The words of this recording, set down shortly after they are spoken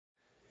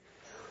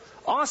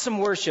Awesome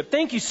worship.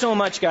 Thank you so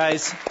much,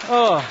 guys.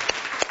 Oh, I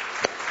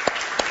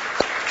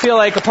feel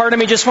like a part of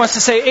me just wants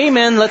to say,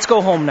 amen, let's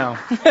go home now.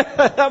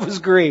 That was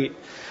great.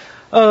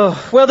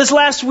 Well, this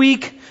last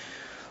week,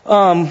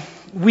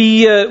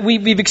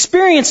 we've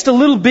experienced a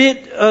little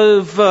bit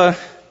of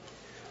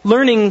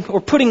learning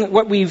or putting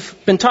what we've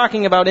been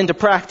talking about into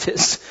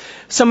practice.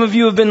 Some of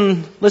you have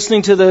been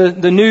listening to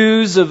the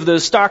news of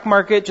the stock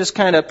market just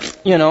kind of,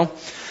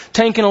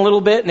 tanking a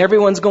little bit, and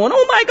everyone's going,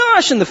 oh my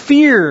gosh, and the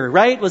fear,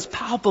 right, was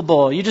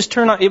palpable. You just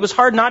it was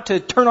hard not to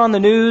turn on the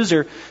news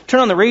or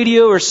turn on the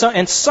radio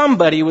and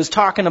somebody was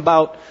talking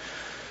about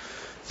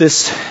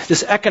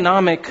this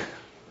economic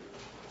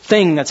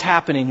thing that's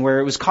happening where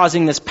it was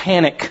causing this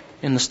panic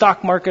in the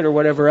stock market or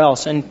whatever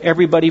else. And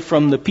everybody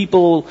from the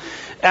people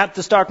at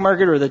the stock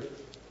market or the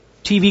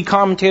TV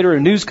commentator or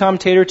news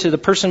commentator to the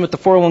person with the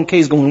 401k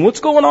is going,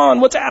 what's going on?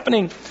 What's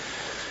happening?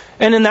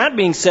 And in that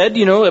being said,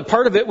 a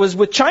part of it was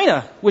with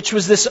China, which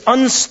was this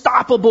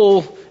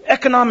unstoppable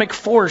economic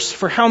force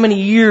for how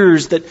many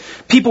years that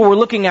people were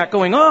looking at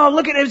going, oh,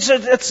 look at it,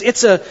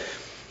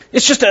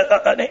 it's just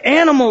an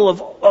animal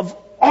of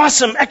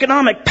awesome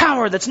economic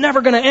power that's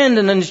never going to end,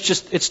 and then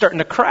it's starting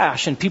to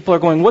crash, and people are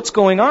going, what's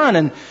going on?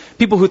 And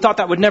people who thought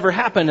that would never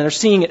happen, and are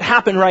seeing it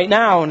happen right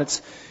now,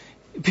 and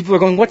people are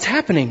going, what's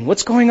happening?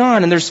 What's going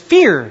on? And there's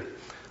fear,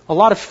 a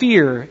lot of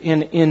fear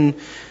in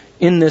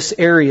this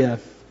area,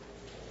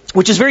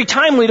 which is very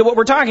timely to what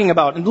we're talking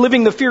about, and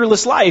living the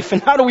fearless life,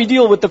 and how do we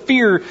deal with the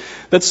fear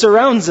that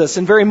surrounds us,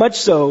 and very much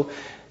so,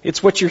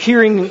 it's what you're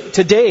hearing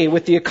today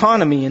with the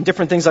economy and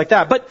different things like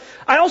that. But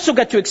I also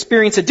got to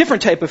experience a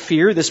different type of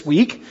fear this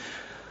week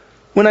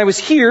when I was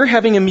here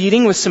having a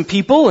meeting with some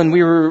people, and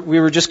we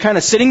were just kind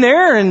of sitting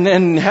there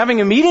and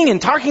having a meeting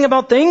and talking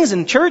about things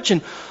in church,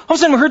 and all of a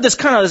sudden we heard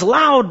this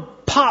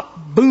loud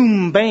pop,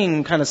 boom,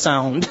 bang kind of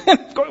sound.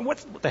 Going,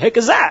 what the heck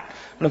is that?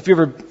 I don't know if you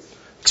ever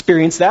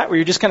experienced that, where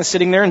you're just kind of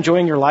sitting there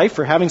enjoying your life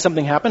or having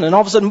something happen, and all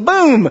of a sudden,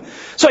 boom!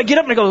 So I get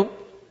up and I go,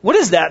 what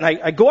is that? And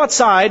I go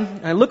outside,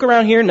 and I look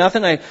around here,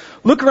 nothing. I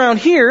look around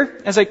here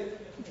as I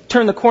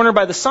turn the corner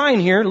by the sign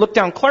here, look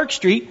down Clark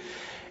Street,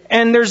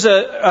 and there's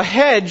a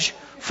hedge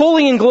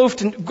fully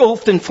engulfed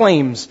in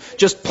flames.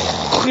 Just,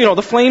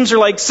 the flames are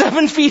like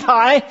 7 feet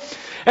high,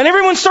 and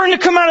everyone's starting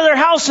to come out of their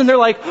house, and they're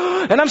like,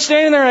 and I'm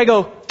standing there and I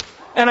go,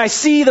 and I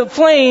see the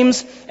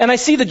flames, and I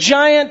see the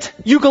giant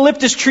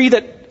eucalyptus tree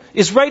that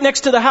is right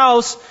next to the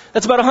house,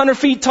 that's about 100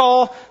 feet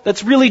tall,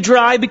 that's really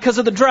dry because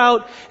of the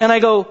drought, and I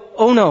go,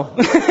 oh no.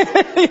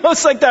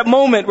 It's like that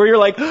moment where you're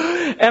like,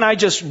 and I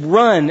just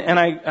run, and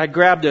I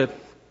grabbed a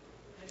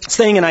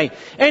thing, and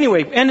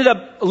ended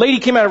up, a lady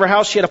came out of her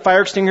house, she had a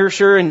fire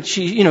extinguisher, and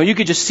she, you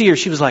could just see her,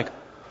 she was like,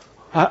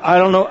 I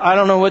don't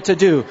know what to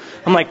do.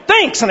 I'm like,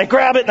 thanks, and I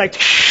grab it, and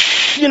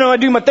I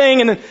do my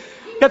thing, and then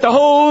got the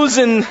hose,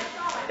 and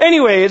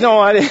anyway, no,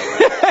 I didn't.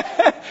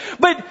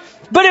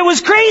 But it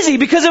was crazy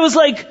because it was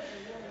like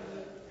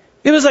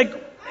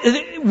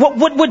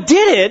what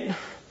did it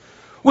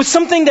was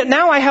something that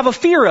now I have a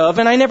fear of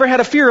and I never had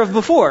a fear of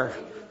before.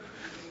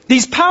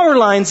 These power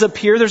lines up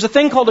here, there's a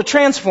thing called a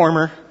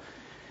transformer,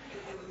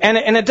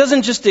 and it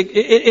doesn't just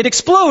it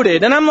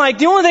exploded, and I'm like,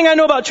 the only thing I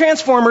know about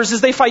transformers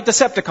is they fight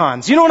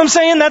Decepticons. You know what I'm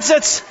saying?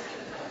 That's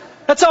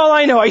all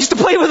I know. I used to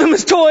play with them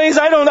as toys.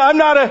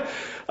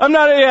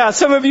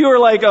 Some of you are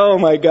like, oh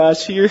my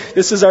gosh,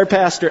 this is our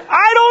pastor.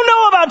 I don't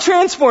know about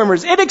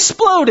transformers. It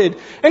exploded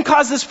and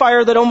caused this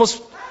fire that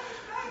almost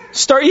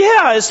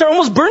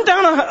almost burnt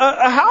down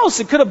a house.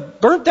 It could have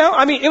burnt down.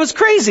 I mean, it was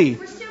crazy.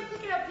 We're still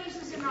picking up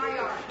pieces in our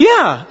yard.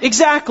 Yeah,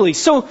 exactly.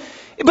 So,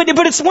 but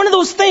it's one of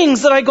those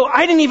things that I go,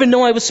 I didn't even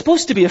know I was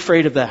supposed to be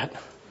afraid of that.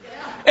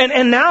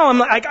 And now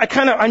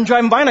I'm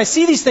driving by and I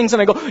see these things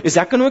and I go, is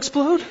that going to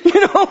explode?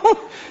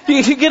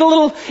 You get a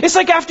little, it's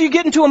like after you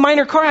get into a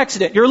minor car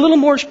accident, you're a little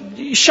more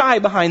shy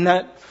behind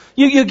that.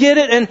 You get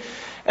it?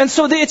 And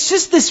so it's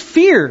just this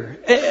fear.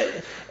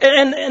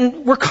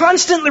 And we're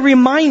constantly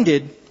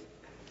reminded,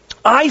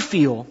 I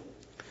feel,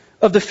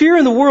 of the fear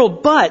in the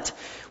world, but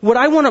what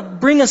I want to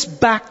bring us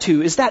back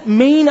to is that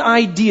main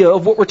idea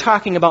of what we're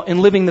talking about in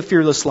living the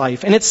fearless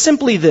life. And it's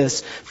simply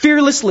this: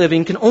 fearless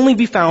living can only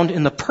be found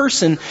in the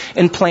person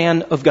and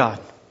plan of God.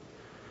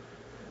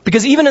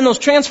 Because even in those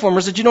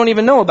transformers that you don't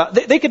even know about,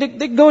 they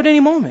could go at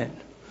any moment.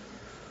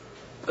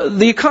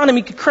 The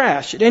economy could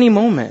crash at any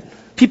moment.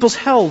 People's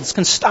healths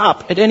can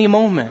stop at any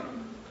moment.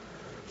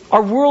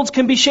 Our worlds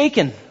can be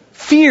shaken.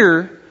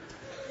 Fear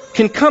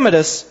can come at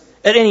us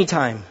at any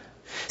time.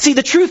 See,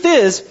 the truth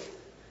is,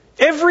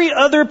 every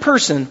other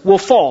person will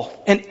fall,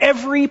 and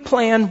every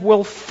plan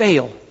will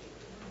fail.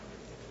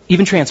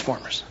 Even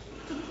transformers.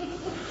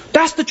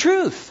 That's the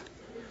truth.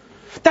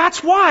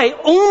 That's why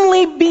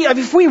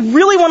if we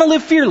really want to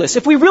live fearless,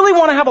 if we really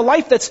want to have a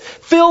life that's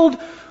filled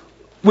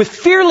with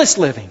fearless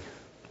living,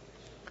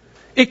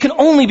 it can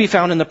only be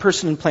found in the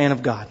person and plan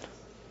of God.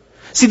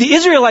 See, the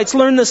Israelites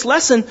learned this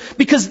lesson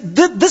because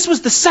this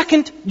was the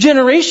second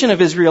generation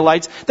of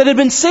Israelites that had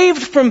been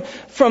saved from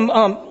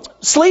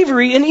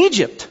slavery in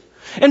Egypt.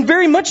 And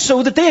very much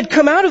so that they had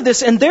come out of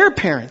this and their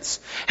parents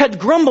had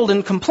grumbled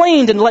and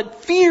complained and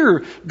let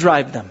fear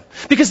drive them.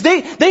 Because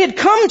they had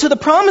come to the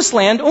promised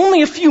land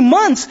only a few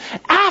months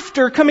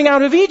after coming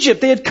out of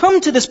Egypt. They had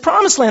come to this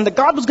promised land that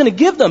God was going to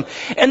give them.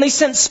 And they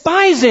sent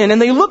spies in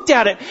and they looked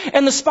at it.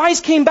 And the spies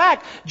came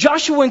back.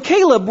 Joshua and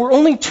Caleb were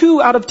only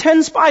 2 out of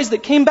 10 spies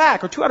that came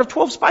back, or 2 out of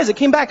 12 spies that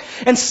came back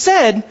and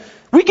said,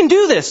 we can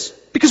do this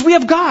because we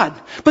have God.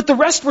 But the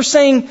rest were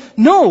saying,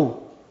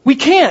 no, we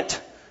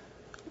can't.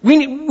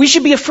 We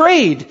should be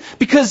afraid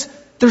because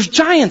there's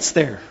giants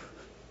there.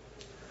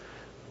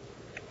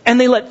 And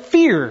they let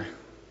fear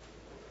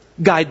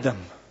guide them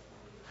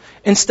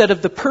instead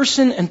of the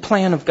person and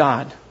plan of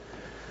God.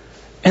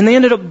 And they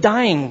ended up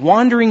dying,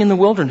 wandering in the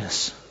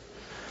wilderness.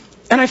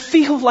 And I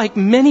feel like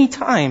many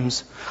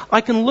times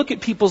I can look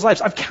at people's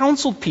lives. I've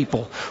counseled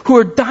people who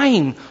are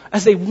dying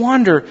as they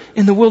wander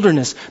in the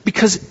wilderness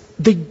because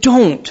they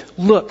don't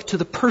look to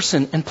the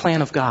person and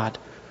plan of God.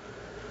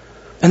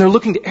 And they're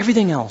looking to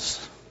everything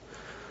else.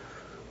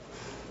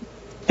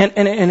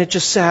 And it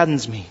just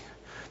saddens me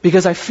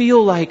because I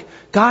feel like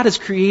God has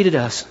created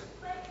us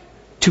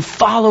to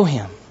follow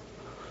Him,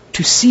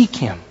 to seek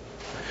Him,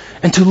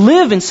 and to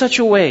live in such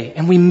a way,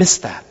 and we miss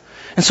that.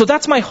 And so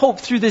that's my hope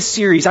through this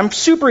series. I'm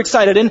super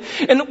excited. And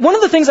one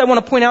of the things I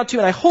want to point out to you,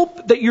 and I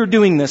hope that you're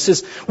doing this,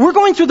 is we're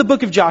going through the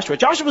book of Joshua.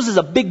 Joshua is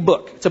a big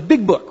book. It's a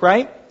big book,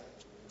 right?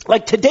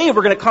 Like today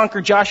we're going to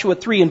conquer Joshua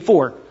 3 and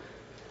 4.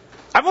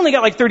 I've only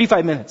got like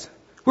 35 minutes.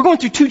 We're going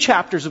through 2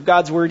 chapters of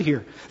God's Word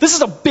here. This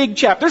is a big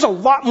chapter. There's a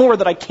lot more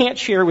that I can't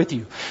share with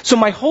you. So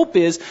my hope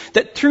is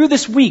that through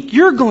this week,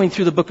 you're going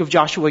through the book of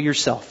Joshua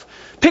yourself.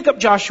 Pick up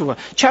Joshua,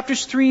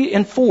 chapters 3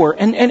 and 4,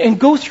 and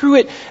go through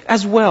it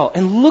as well,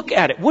 and look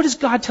at it. What is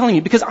God telling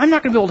you? Because I'm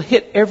not going to be able to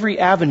hit every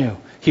avenue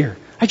here.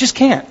 I just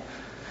can't.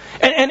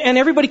 And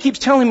everybody keeps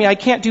telling me I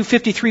can't do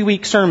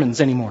 53-week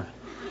sermons anymore.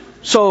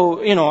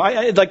 So,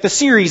 I like the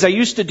series I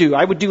used to do,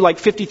 I would do like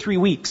 53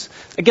 weeks.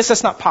 I guess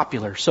that's not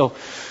popular, so...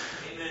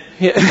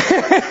 Yeah.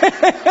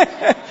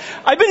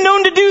 I've been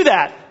known to do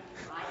that.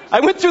 I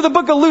went through the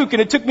book of Luke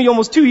and it took me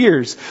almost 2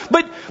 years.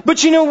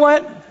 But you know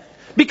what?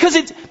 Because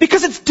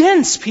it's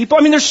dense, people.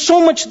 I mean, there's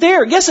so much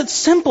there. Yes, it's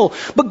simple,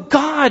 but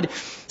God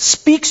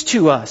speaks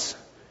to us.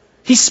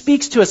 He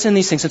speaks to us in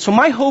these things. And so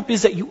my hope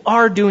is that you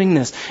are doing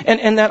this.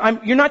 And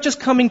that you're not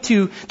just coming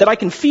to, that I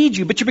can feed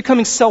you, but you're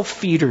becoming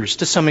self-feeders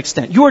to some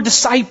extent. You are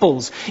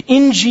disciples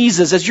in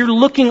Jesus as you're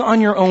looking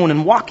on your own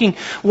and walking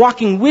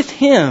with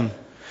Him.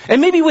 And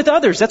maybe with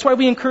others. That's why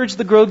we encourage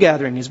the Grow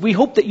Gathering. Is we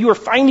hope that you are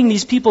finding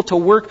these people to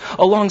work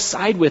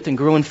alongside with and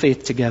grow in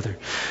faith together.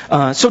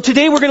 So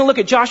today we're going to look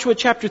at Joshua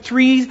chapter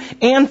 3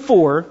 and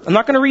 4. I'm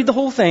not going to read the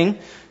whole thing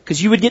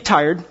because you would get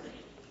tired.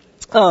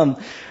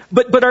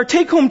 But our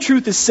take-home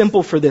truth is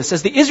simple for this.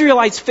 As the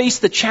Israelites face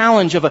the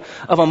challenge of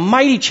a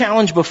mighty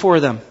challenge before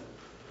them,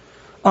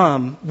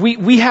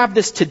 we have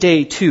this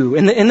today too.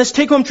 And this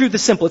take-home truth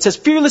is simple. It says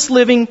fearless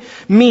living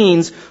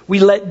means we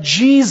let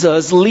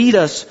Jesus lead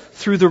us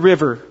through the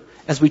river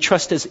as we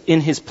trust in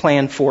His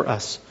plan for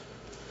us.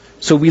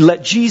 So we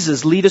let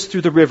Jesus lead us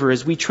through the river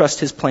as we trust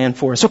His plan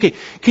for us. Okay,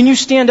 can you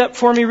stand up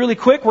for me really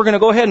quick? We're going to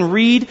go ahead and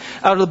read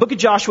out of the book of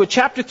Joshua,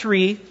 chapter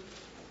 3,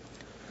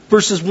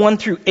 verses 1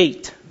 through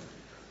 8.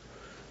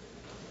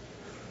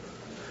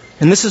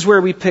 And this is where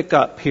we pick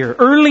up here.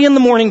 Early in the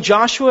morning,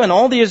 Joshua and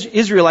all the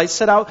Israelites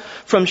set out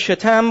from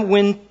Shittim,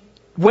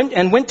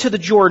 went to the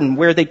Jordan,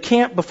 where they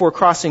camped before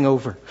crossing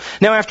over.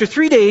 Now, after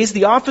 3 days,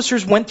 the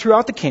officers went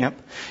throughout the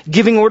camp,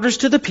 giving orders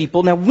to the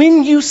people. Now,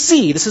 when you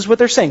see, this is what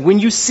they're saying, when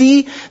you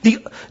see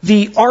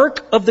the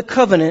Ark of the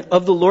Covenant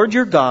of the Lord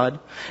your God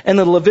and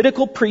the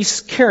Levitical priests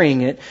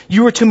carrying it,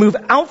 you are to move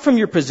out from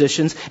your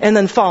positions and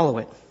then follow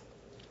it.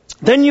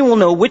 Then you will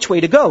know which way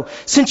to go,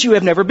 since you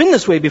have never been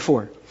this way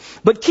before.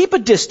 But keep a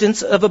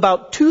distance of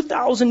about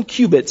 2,000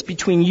 cubits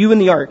between you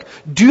and the ark.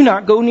 Do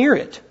not go near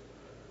it.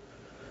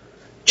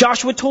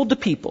 Joshua told the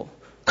people,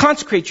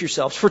 consecrate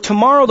yourselves, for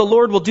tomorrow the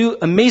Lord will do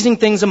amazing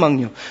things among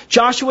you.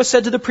 Joshua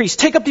said to the priests,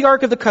 take up the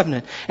Ark of the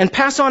Covenant and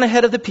pass on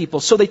ahead of the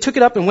people. So they took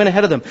it up and went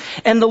ahead of them.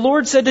 And the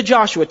Lord said to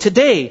Joshua,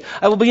 today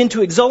I will begin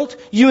to exalt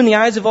you in the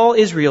eyes of all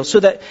Israel,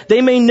 so that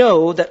they may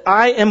know that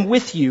I am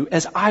with you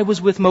as I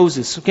was with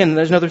Moses. Again,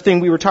 there's another thing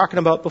we were talking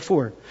about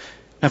before.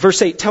 Now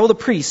verse 8, tell the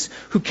priests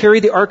who carry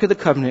the Ark of the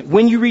Covenant,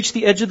 when you reach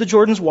the edge of the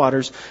Jordan's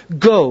waters,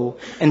 go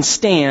and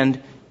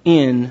stand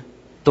in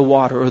the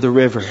water or the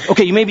river.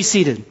 Okay, you may be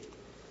seated.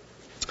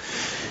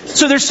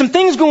 So there's some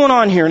things going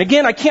on here. And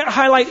again, I can't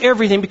highlight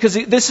everything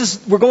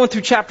because we're going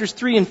through chapters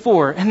 3 and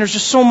 4. And there's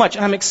just so much.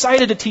 And I'm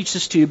excited to teach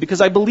this to you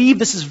because I believe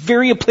this is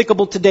very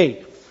applicable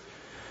today.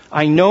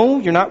 I know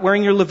you're not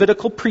wearing your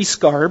Levitical priest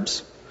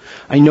garbs.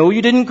 I know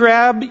you didn't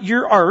grab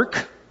your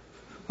ark.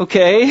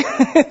 Okay?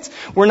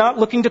 We're not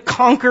looking to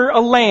conquer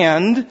a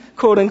land,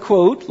 quote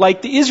unquote,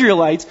 like the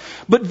Israelites.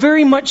 But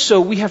very much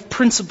so, we have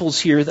principles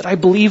here that I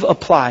believe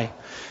apply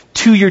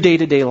to your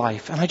day-to-day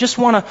life. And I just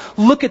want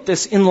to look at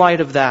this in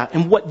light of that.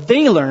 And what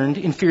they learned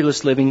in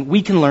Fearless Living,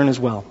 we can learn as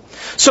well.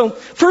 So,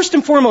 first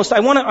and foremost, I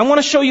want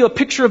to show you a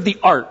picture of the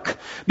ark.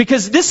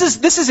 Because this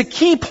is a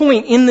key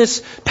point in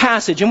this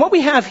passage. And what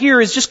we have here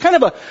is just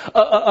kind of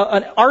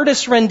an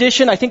artist's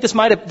rendition. I think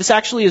this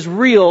actually is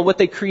real, what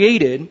they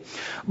created.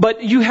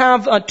 But you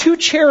have two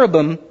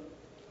cherubim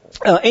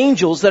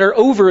angels that are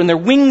over and their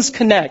wings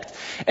connect.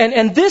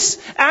 And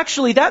this,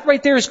 actually, that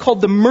right there is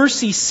called the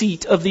mercy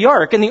seat of the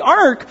ark. And the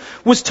ark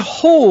was to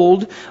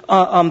hold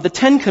the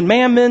Ten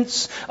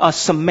Commandments,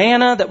 some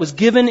manna that was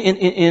given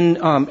in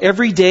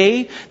every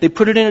day. They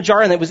put it in a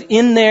jar and it was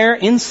in there,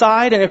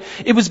 inside. And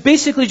it was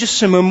basically just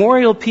some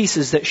memorial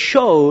pieces that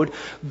showed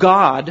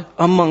God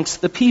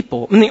amongst the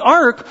people. And the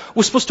ark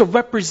was supposed to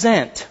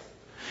represent.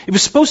 It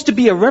was supposed to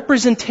be a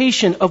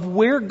representation of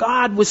where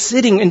God was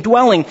sitting and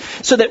dwelling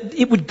so that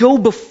it would go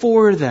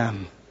before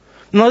them.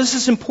 Now this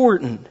is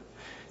important.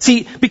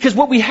 See, because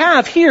what we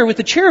have here with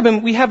the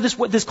cherubim, we have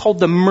what is called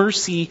the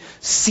mercy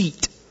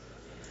seat.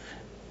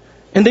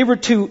 And it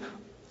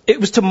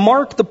was to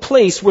mark the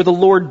place where the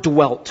Lord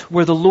dwelt,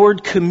 where the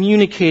Lord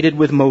communicated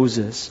with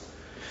Moses.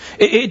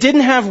 It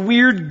didn't have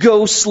weird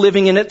ghosts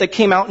living in it that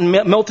came out and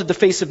melted the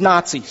face of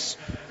Nazis.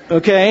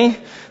 Okay?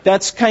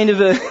 That's kind of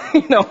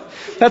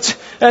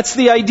that's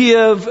the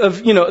idea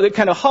of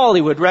kind of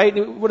Hollywood,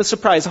 right? What a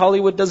surprise.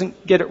 Hollywood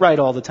doesn't get it right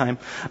all the time.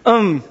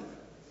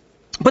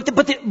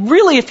 But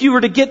really, if you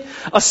were to get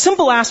a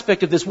simple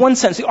aspect of this one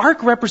sentence, the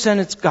ark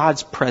represented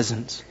God's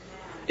presence.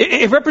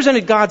 It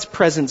represented God's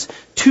presence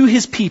to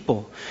His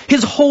people,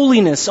 His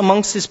holiness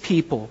amongst His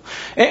people.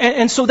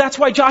 And so that's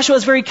why Joshua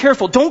is very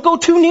careful. Don't go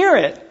too near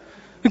it.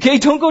 Okay?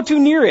 Don't go too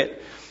near it.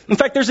 In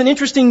fact, there's an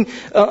interesting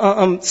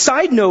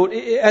side note.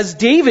 As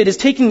David is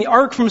taking the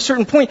ark from a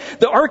certain point,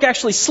 the ark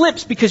actually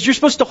slips because you're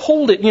supposed to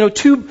hold it.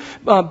 Two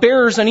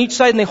bearers on each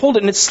side, and they hold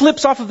it, and it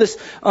slips off of this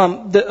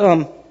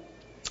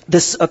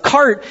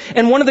cart.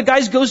 And one of the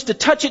guys goes to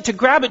touch it, to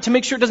grab it, to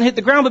make sure it doesn't hit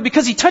the ground. But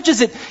because he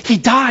touches it, he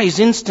dies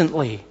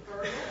instantly.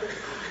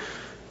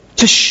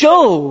 To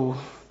show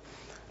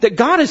that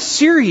God is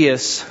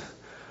serious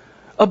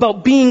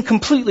about being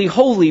completely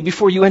holy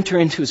before you enter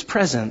into His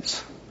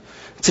presence.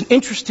 It's an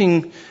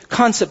interesting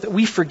concept that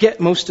we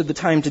forget most of the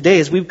time today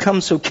as we've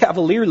come so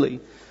cavalierly.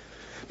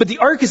 But the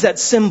ark is that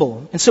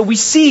symbol. And so we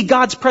see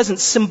God's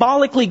presence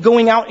symbolically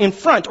going out in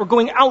front or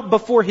going out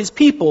before His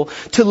people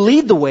to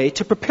lead the way,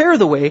 to prepare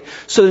the way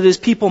so that His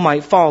people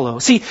might follow.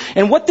 See,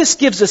 and what this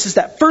gives us is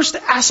that first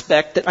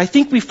aspect that I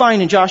think we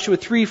find in Joshua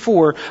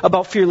 3:4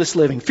 about fearless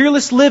living.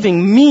 Fearless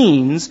living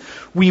means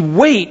we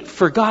wait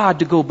for God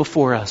to go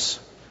before us.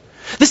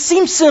 This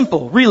seems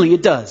simple, really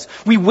it does.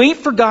 We wait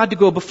for God to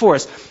go before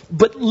us.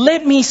 But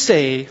let me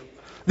say,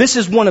 this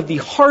is one of the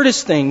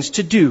hardest things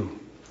to do.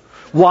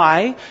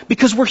 Why?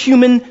 Because we're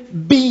human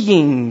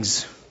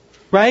beings,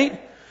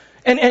 right?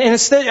 And I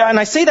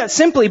say that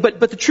simply, but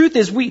the truth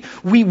is we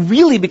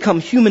really become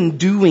human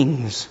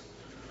doings.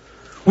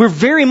 We're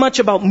very much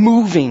about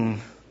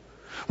moving.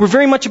 We're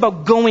very much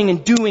about going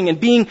and doing and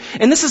being.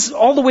 And this is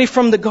all the way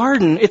from the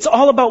garden. It's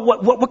all about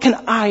what can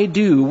I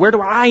do? Where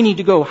do I need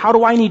to go? How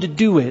do I need to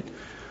do it?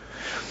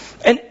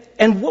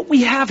 And what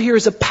we have here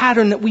is a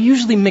pattern that we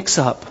usually mix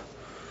up.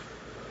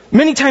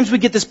 Many times we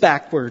get this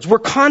backwards. We're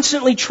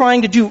constantly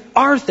trying to do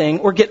our thing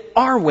or get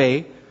our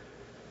way.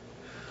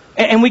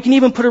 And we can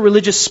even put a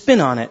religious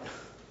spin on it.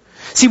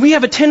 See, we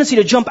have a tendency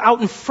to jump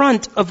out in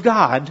front of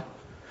God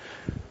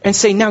and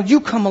say, now you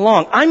come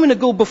along. I'm going to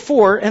go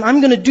before and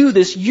I'm going to do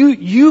this.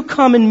 You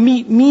come and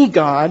meet me,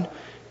 God,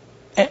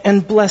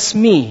 and bless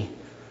me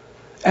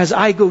as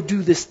I go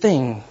do this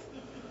thing.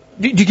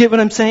 Do you get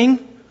what I'm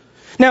saying?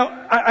 Now,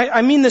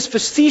 I mean this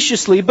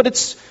facetiously,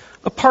 but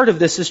a part of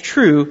this is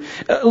true.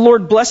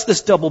 Lord, bless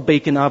this double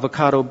bacon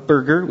avocado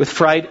burger with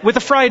a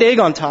fried egg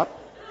on top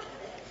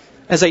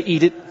as I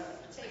eat it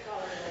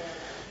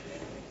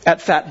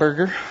at Fat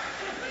Burger.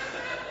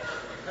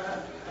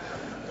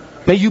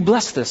 May you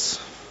bless this.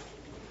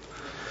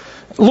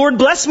 Lord,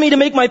 bless me to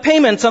make my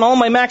payments on all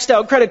my maxed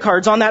out credit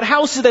cards on that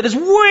house that is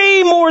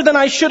way more than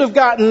I should have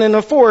gotten and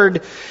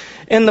afford,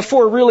 and the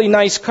 4 really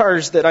nice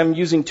cars that I'm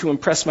using to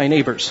impress my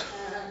neighbors.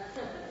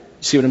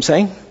 See what I'm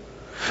saying?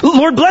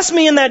 Lord, bless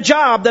me in that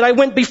job that I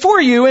went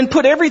before you and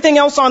put everything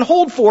else on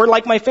hold for,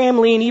 like my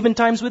family and even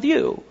times with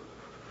you.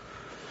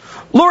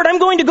 Lord, I'm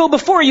going to go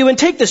before you and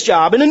take this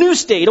job in a new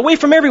state, away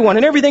from everyone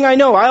and everything I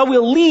know. I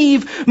will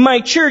leave my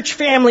church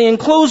family and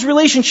close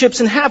relationships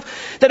that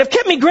have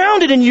kept me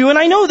grounded in you, and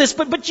I know this,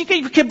 but you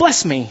can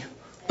bless me.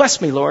 Bless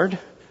me, Lord.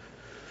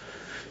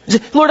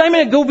 Lord, I'm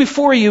going to go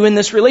before you in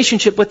this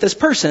relationship with this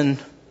person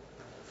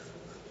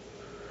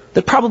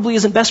that probably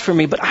isn't best for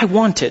me, but I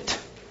want it.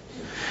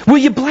 Will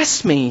you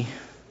bless me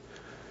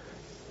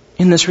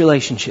in this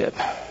relationship?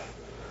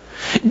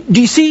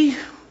 Do you see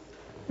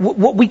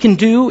what we can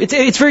do?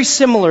 It's very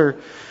similar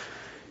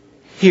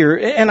here.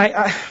 And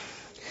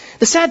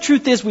the sad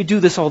truth is we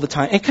do this all the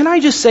time. And can I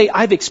just say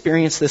I've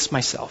experienced this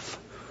myself.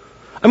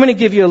 I'm going to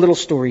give you a little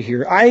story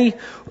here.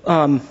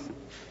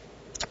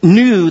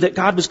 knew that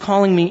God was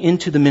calling me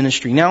into the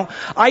ministry. Now,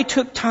 I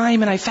took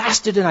time and I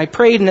fasted and I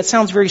prayed, and it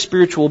sounds very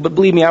spiritual, but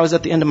believe me, I was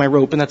at the end of my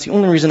rope, and that's the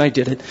only reason I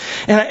did it.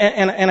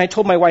 And I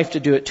told my wife to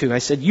do it too. I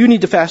said, you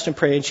need to fast and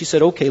pray. And she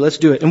said, okay, let's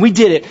do it. And we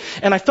did it.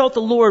 And I felt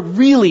the Lord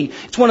really,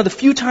 it's one of the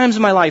few times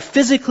in my life,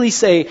 physically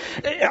say,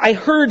 I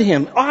heard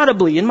Him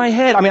audibly in my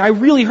head. I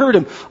really heard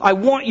Him. I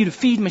want you to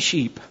feed my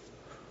sheep.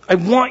 I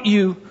want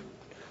you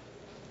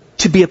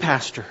to be a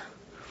pastor.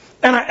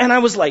 And I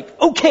was like,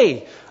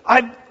 okay,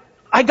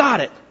 I got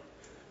it.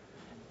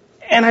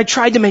 And I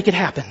tried to make it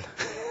happen.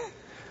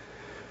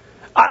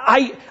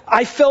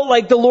 I felt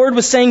like the Lord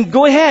was saying,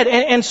 go ahead.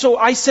 And so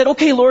I said,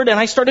 okay, Lord. And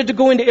I started to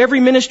go into every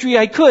ministry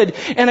I could.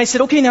 And I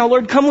said, okay, now,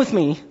 Lord, come with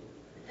me.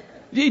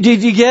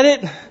 Did you get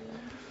it?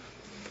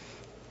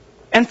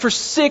 And for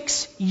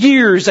 6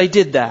 years I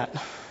did that.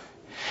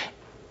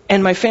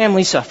 And my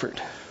family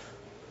suffered.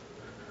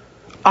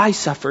 I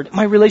suffered.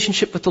 My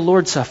relationship with the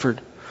Lord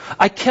suffered.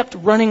 I kept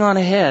running on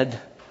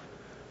ahead.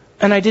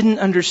 And I didn't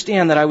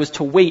understand that I was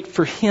to wait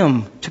for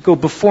Him to go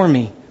before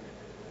me.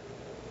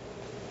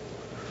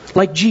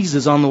 Like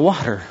Jesus on the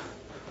water.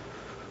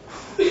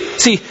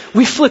 See,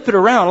 we flip it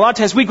around. A lot of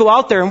times we go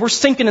out there and we're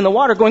sinking in the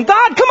water going,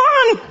 God, come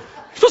on!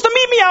 You're supposed to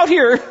meet me out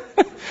here.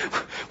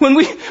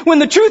 when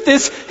the truth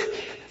is,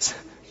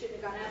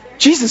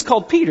 Jesus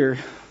called Peter.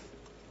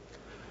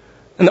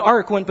 And the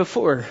ark went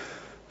before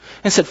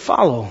and said,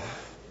 follow.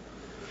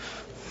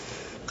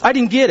 I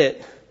didn't get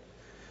it.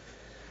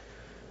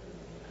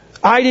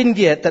 I didn't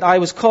get that I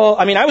was called.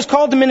 I was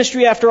called to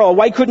ministry after all.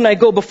 Why couldn't I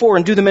go before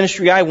and do the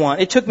ministry I want?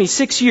 It took me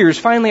 6 years.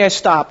 Finally, I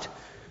stopped.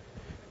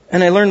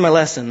 And I learned my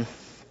lesson.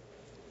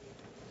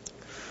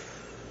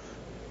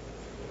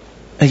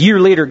 A year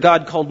later,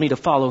 God called me to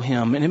follow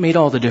Him. And it made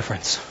all the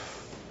difference.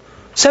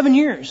 7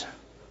 years.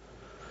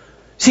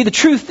 See, the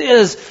truth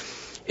is,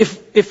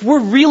 if we're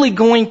really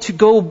going to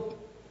go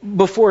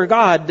before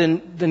God,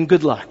 then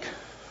good luck.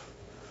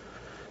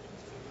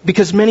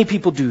 Because many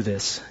people do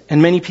this.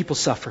 And many people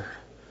suffer.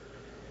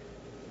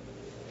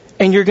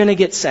 And you're going to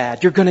get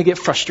sad. You're going to get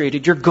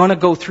frustrated. You're going to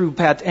go through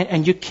bad.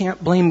 And you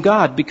can't blame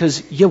God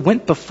because you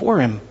went before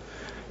Him.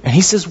 And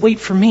He says,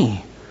 wait for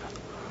me.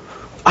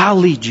 I'll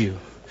lead you.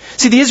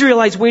 See, the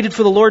Israelites waited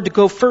for the Lord to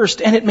go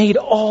first, and it made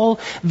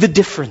all the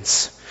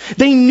difference.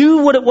 They knew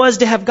what it was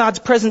to have God's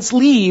presence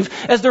leave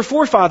as their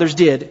forefathers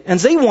did,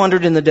 as they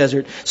wandered in the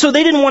desert. So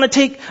they didn't want to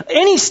take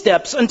any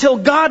steps until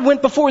God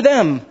went before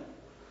them.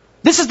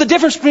 This is the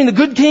difference between the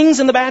good kings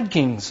and the bad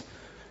kings.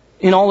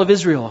 In all of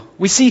Israel,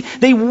 we see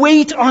they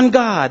wait on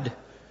God.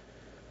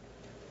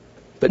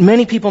 But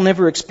many people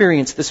never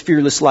experience this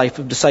fearless life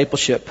of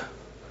discipleship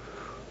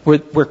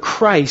where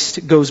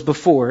Christ goes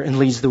before and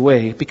leads the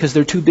way because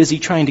they're too busy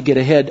trying to get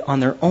ahead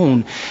on their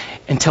own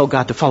and tell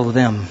God to follow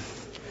them.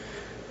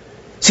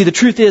 See, the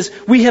truth is,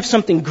 we have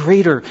something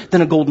greater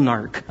than a golden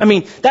ark.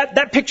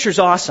 That picture's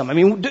awesome.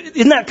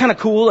 Isn't that kind of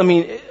cool?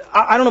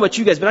 I don't know about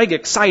you guys, but I get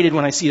excited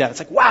when I see that. It's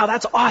like, wow,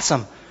 that's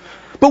awesome.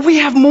 But we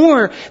have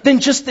more than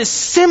just this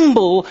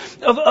symbol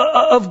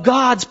of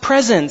God's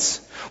presence.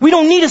 We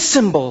don't need a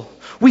symbol.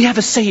 We have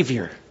a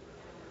Savior.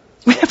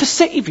 We have a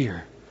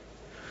Savior.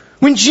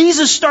 When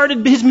Jesus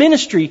started His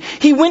ministry,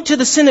 He went to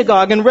the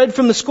synagogue and read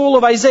from the scroll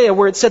of Isaiah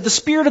where it said, the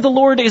Spirit of the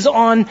Lord is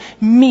on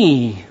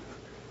me.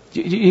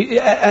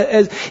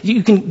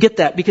 You can get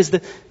that because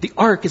the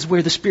ark is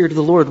where the Spirit of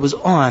the Lord was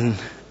on.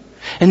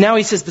 And now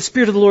He says, the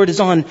Spirit of the Lord is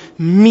on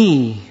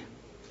me.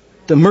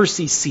 The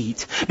mercy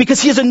seat.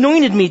 Because He has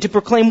anointed me to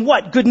proclaim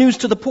what? Good news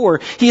to the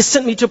poor. He has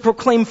sent me to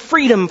proclaim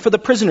freedom for the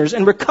prisoners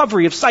and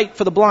recovery of sight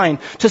for the blind,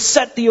 to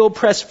set the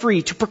oppressed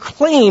free, to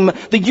proclaim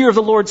the year of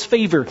the Lord's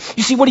favor.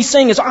 You see, what He's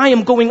saying is, I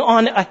am going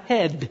on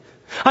ahead.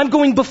 I'm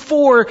going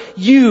before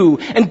you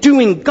and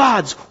doing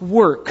God's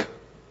work.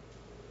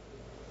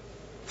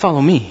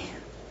 Follow me.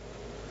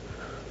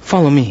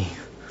 Follow me.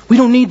 We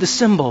don't need the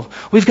symbol.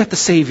 We've got the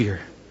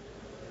Savior.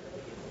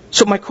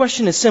 So my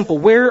question is simple.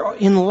 Where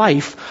in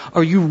life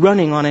are you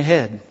running on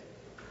ahead?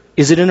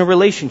 Is it in a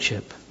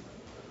relationship?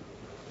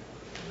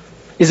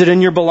 Is it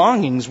in your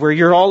belongings where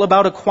you're all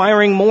about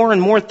acquiring more and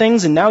more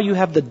things and now you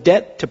have the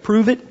debt to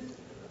prove it?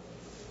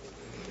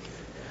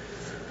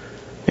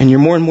 And you're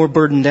more and more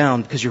burdened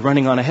down because you're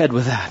running on ahead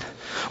with that.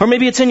 Or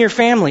maybe it's in your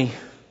family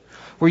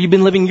where you've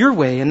been living your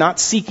way and not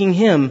seeking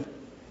Him,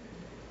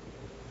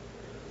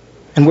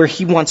 and where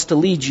He wants to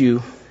lead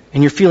you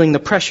and you're feeling the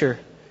pressure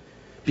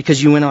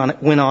because you went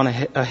on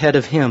ahead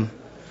of Him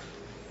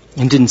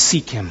and didn't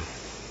seek Him.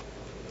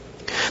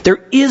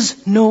 There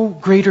is no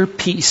greater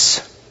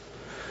peace.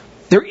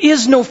 There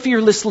is no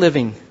fearless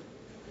living.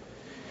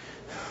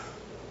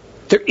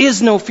 There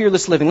is no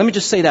fearless living. Let me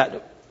just say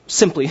that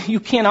simply. You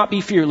cannot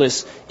be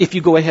fearless if you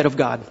go ahead of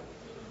God.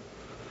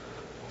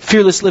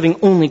 Fearless living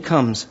only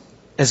comes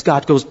as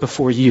God goes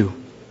before you.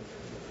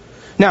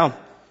 Now,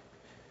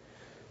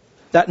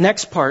 that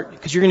next part,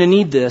 because you're going to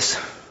need this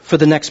for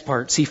the next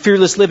part. See,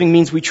 fearless living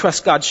means we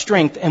trust God's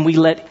strength and we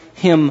let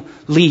Him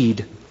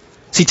lead.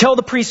 See, tell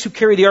the priests who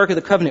carry the Ark of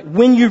the Covenant,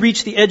 when you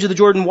reach the edge of the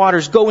Jordan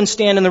waters, go and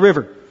stand in the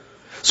river.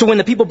 So when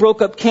the people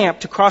broke up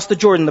camp to cross the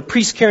Jordan, the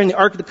priests carrying the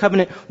Ark of the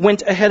Covenant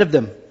went ahead of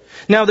them.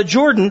 Now the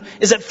Jordan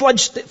is at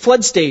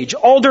flood stage,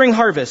 all during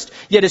harvest.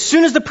 Yet as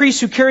soon as the priests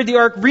who carried the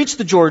ark reached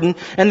the Jordan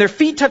and their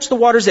feet touched the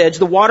water's edge,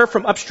 the water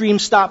from upstream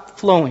stopped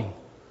flowing.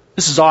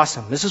 This is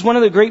awesome. This is one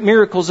of the great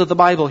miracles of the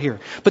Bible here.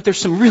 But there's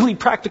some really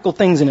practical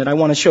things in it I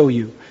want to show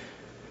you.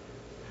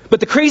 But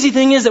the crazy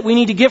thing is that we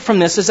need to get from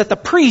this is that the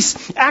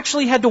priests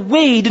actually had to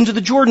wade into the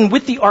Jordan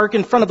with the ark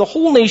in front of the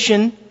whole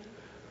nation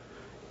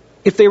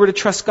if they were to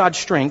trust God's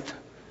strength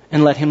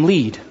and let Him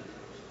lead.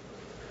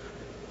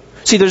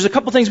 See, there's a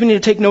couple things we need to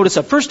take notice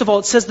of. First of all,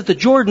 it says that the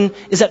Jordan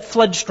is at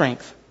flood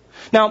strength.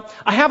 Now,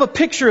 I have a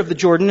picture of the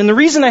Jordan, and the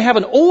reason I have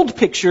an old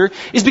picture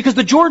is because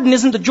the Jordan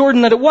isn't the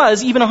Jordan that it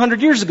was even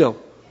 100 years ago.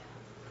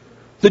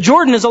 The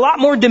Jordan is a lot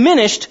more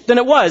diminished than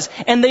it was.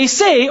 And they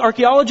say,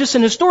 archaeologists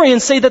and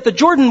historians say that the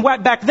Jordan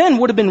back then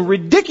would have been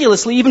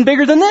ridiculously even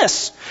bigger than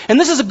this. And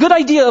this is a good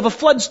idea of a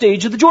flood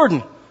stage of the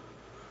Jordan.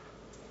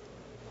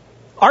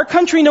 Our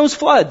country knows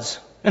floods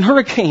and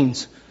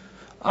hurricanes.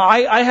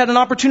 I had an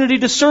opportunity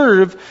to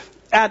serve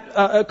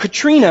at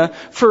Katrina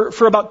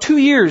for about 2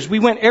 years. We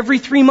went every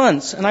 3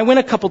 months, and I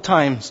went a couple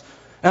times.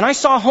 And I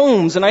saw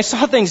homes, and I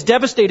saw things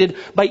devastated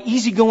by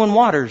easygoing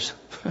waters.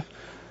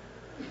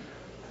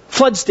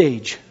 Flood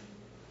stage.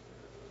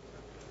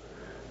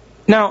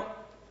 Now,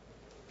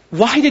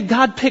 why did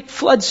God pick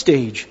flood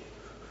stage?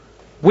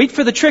 Wait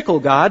for the trickle,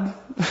 God.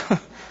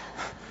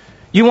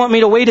 You want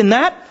me to wait in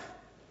that?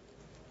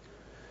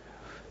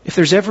 If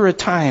there's ever a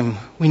time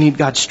we need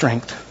God's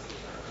strength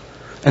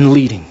and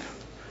leading,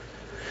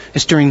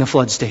 it's during the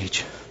flood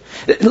stage.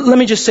 Let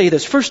me just say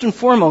this. First and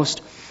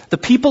foremost, the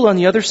people on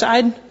the other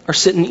side are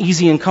sitting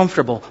easy and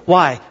comfortable.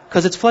 Why?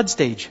 Because it's flood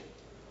stage.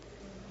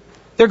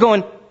 They're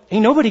going,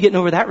 ain't nobody getting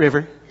over that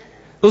river.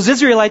 Those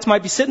Israelites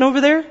might be sitting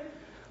over there,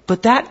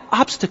 but that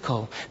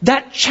obstacle,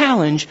 that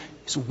challenge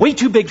is way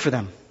too big for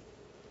them.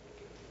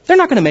 They're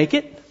not going to make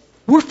it.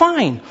 We're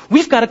fine.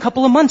 We've got a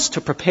couple of months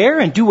to prepare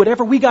and do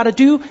whatever we got to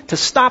do to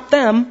stop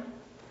them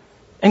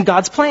and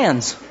God's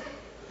plans.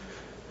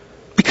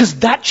 Because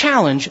that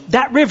challenge,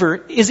 that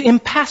river is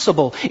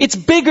impassable. It's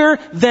bigger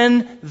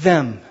than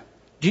them.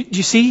 Do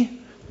you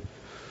see?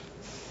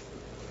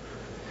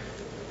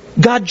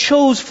 God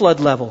chose flood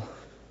level.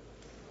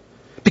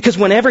 Because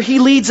whenever He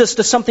leads us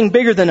to something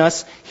bigger than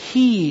us,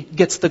 He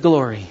gets the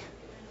glory.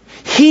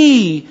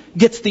 He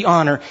gets the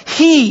honor.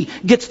 He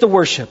gets the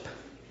worship.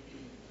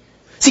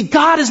 See,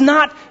 God is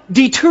not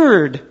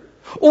deterred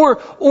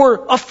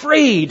or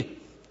afraid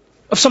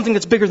of something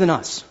that's bigger than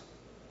us.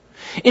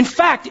 In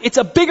fact, it's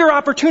a bigger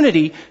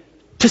opportunity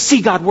to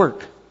see God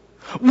work.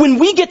 When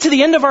we get to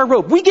the end of our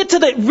rope, we get to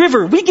the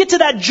river, we get to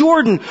that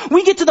Jordan,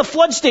 we get to the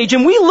flood stage,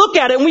 and we look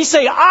at it and we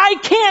say, I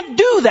can't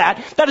do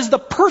that. That is the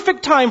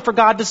perfect time for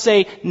God to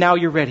say, now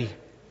you're ready.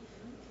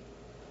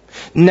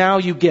 Now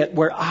you get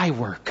where I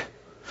work.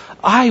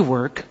 I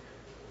work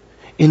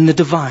in the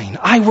divine.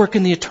 I work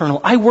in the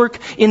eternal. I work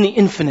in the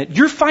infinite.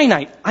 You're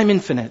finite. I'm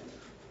infinite.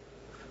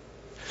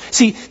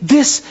 See,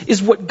 this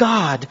is what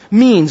God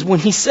means when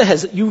He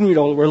says, you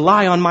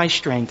rely on my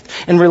strength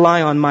and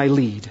rely on my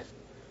lead.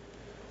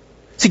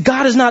 See,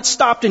 God is not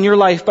stopped in your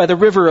life by the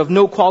river of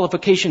no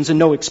qualifications and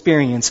no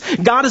experience.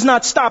 God is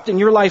not stopped in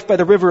your life by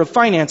the river of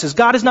finances.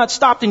 God is not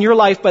stopped in your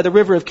life by the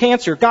river of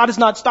cancer. God is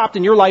not stopped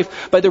in your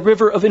life by the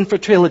river of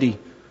infertility.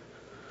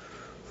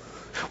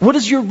 What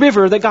is your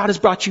river that God has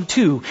brought you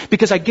to?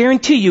 Because I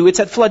guarantee you it's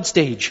at flood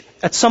stage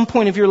at some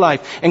point of your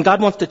life, and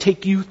God wants to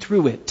take you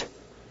through it.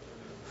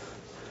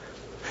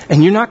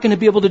 And you're not going to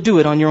be able to do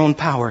it on your own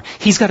power.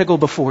 He's got to go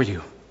before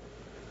you.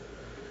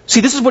 See,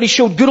 this is what He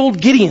showed good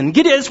old Gideon.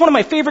 Gideon is one of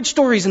my favorite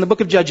stories in the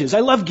book of Judges. I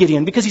love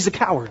Gideon because he's a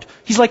coward.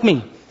 He's like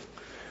me.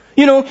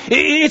 You know,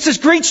 it's this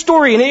great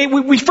story,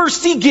 and we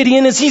first see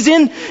Gideon as he's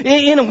in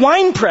a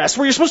wine press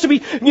where you're supposed to be,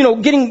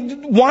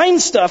 getting wine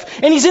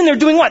stuff, and he's in there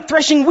doing what?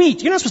 Threshing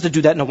wheat. You're not supposed to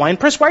do that in a wine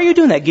press. Why are you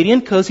doing that, Gideon?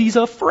 Because he's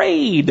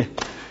afraid.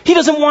 He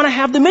doesn't want to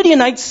have the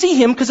Midianites see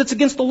him because it's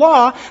against the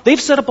law.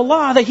 They've set up a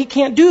law that he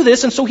can't do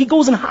this, and so he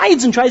goes and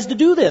hides and tries to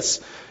do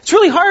this. It's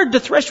really hard to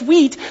thresh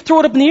wheat, throw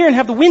it up in the air, and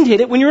have the wind hit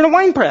it when you're in a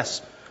wine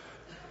press.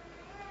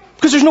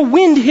 Because there's no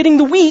wind hitting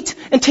the wheat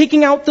and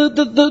taking out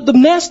the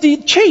nasty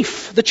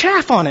chaff, the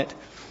chaff on it.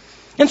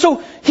 And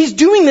so he's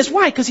doing this.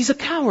 Why? Because he's a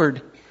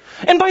coward.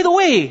 And by the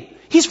way,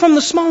 he's from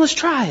the smallest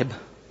tribe.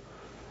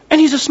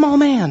 And he's a small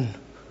man.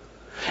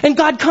 And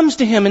God comes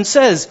to him and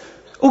says,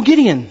 "Oh,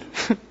 Gideon,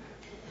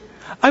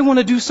 I want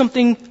to do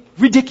something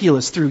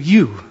ridiculous through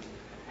you."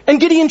 And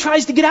Gideon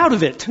tries to get out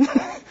of it.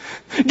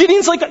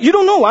 Gideon's like, "You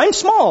don't know, I'm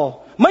small.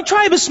 My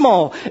tribe is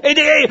small. And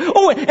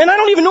I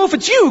don't even know if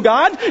it's you,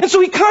 God." And so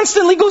he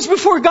constantly goes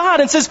before God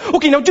and says,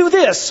 "Okay, now do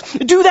this,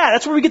 do that."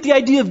 That's where we get the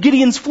idea of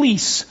Gideon's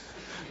fleece.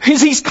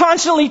 He's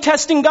constantly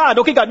testing God.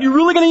 "Okay, God, you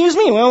really going to use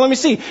me? Well, let me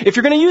see. If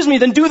you're going to use me,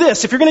 then do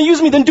this. If you're going to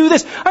use me, then do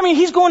this." I mean,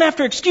 he's going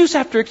after excuse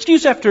after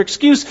excuse after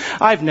excuse.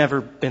 I've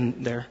never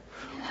been there.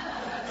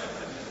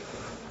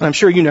 And I'm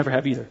sure you never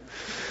have either.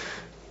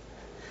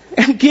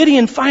 And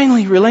Gideon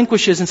finally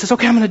relinquishes and says,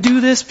 "Okay, I'm going to do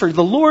this for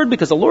the Lord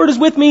because the Lord is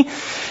with me."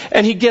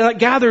 And he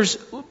gathers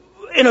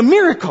in a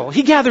miracle,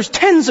 he gathers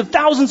tens of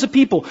thousands of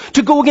people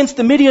to go against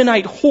the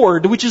Midianite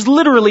horde, which is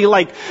literally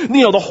like,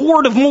 the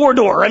horde of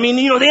Mordor. I mean,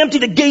 they empty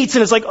the gates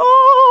and it's like,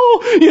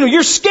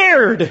 you're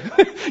scared.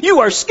 You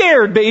are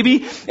scared,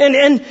 baby.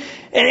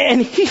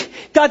 And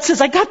God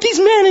says, I got these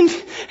men.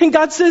 And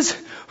God says,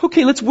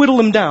 okay, let's whittle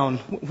them down.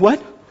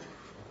 What?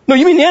 No,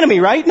 you mean the enemy,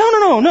 right?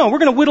 No. We're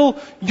going to whittle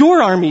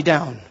your army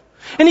down.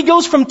 And he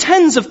goes from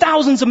tens of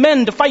thousands of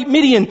men to fight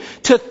Midian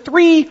to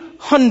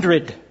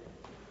 300.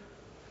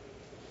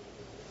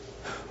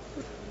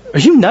 Are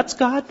you nuts,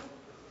 God?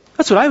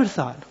 That's what I would have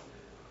thought.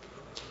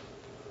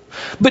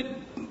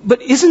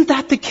 But isn't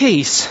that the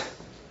case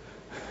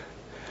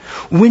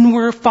when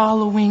we're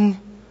following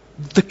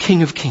the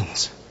King of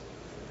Kings?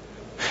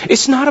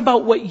 It's not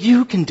about what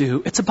you can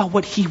do. It's about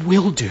what he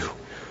will do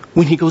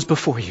when he goes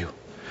before you.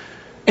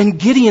 And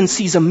Gideon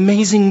sees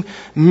amazing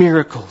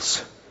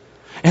miracles.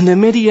 And the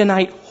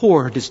Midianite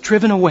horde is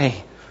driven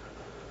away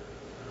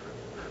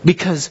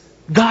because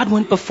God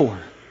went before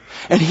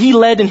and he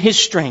led in his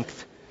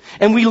strength.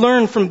 And we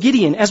learn from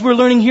Gideon, as we're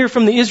learning here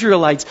from the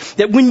Israelites,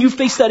 that when you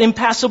face that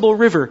impassable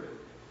river,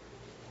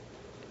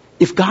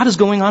 if God is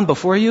going on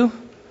before you,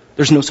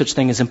 there's no such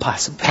thing as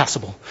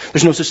impossible.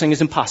 There's no such thing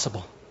as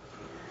impossible.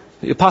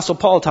 The Apostle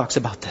Paul talks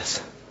about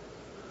this.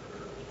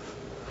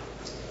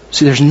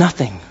 See, there's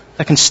nothing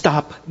that can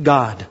stop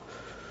God.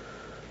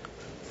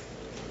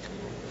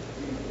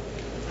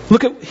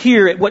 Look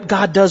at what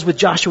God does with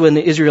Joshua and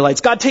the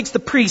Israelites. God takes the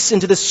priests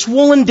into this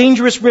swollen,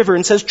 dangerous river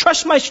and says,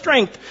 trust my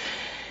strength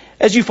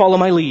as you follow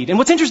my lead. And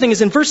what's interesting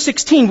is in verse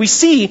 16, we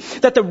see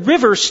that the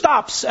river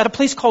stops at a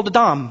place called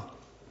Adam.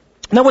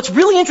 Now what's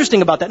really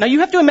interesting about that, now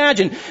you have to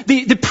imagine,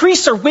 the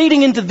priests are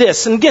wading into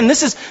this. And again,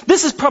 this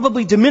is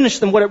probably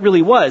diminished than what it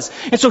really was.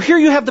 And so here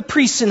you have the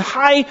priests in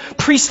high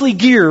priestly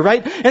gear,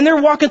 right? And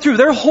they're walking through,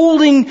 they're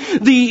holding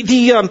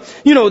the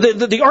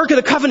Ark of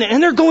the Covenant,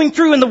 and they're going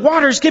through and the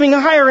water's getting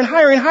higher and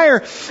higher and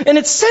higher. And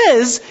it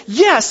says,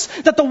 yes,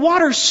 that the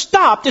water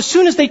stopped as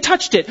soon as they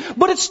touched it.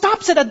 But it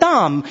stops at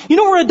Adam. You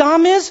know where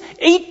Adam is?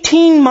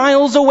 18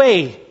 miles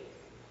away.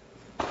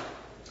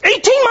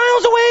 18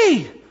 miles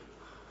away!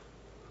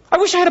 I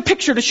wish I had a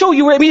picture to show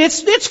you where,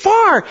 it's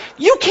far.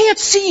 You can't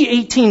see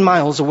 18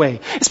 miles away,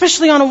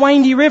 especially on a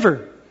windy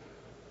river.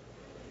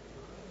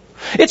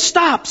 It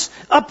stops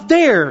up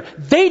there.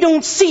 They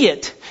don't see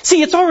it.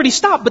 See, it's already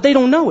stopped, but they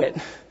don't know it.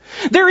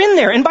 They're in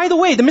there. And by the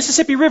way, the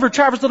Mississippi River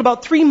travels at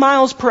about 3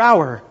 miles per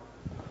hour.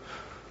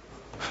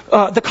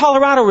 The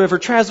Colorado River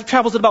travels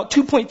at about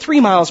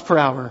 2.3 miles per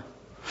hour.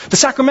 The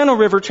Sacramento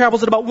River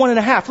travels at about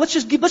 1.5.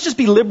 Let's just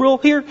be liberal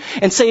here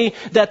and say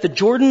that the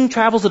Jordan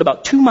travels at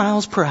about 2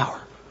 miles per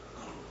hour.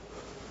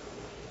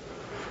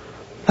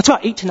 That's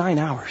about 8 to 9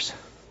 hours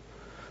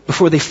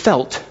before they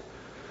felt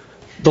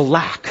the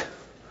lack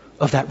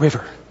of that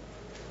river.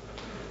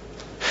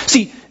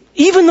 See,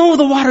 even though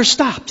the water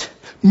stopped,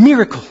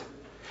 miracle,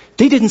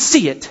 they didn't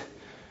see it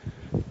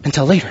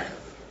until later.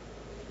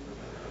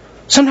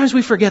 Sometimes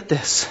we forget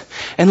this.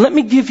 And let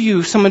me give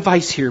you some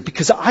advice here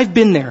because I've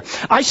been there.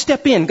 I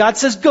step in, God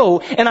says go,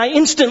 and I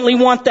instantly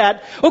want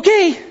that,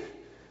 okay.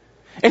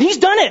 And he's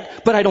done it,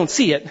 but I don't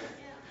see it.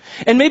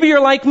 And maybe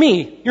you're like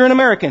me. You're an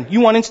American. You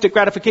want instant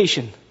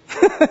gratification.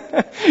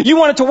 You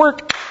want it to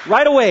work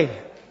right away.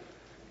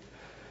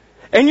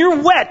 And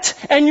you're wet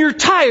and you're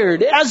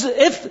tired as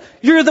if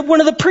you're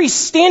one of the priests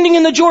standing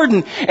in the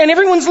Jordan. And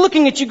everyone's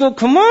looking at you go,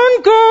 come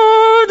on,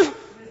 God.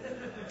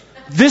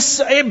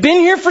 I've been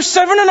here for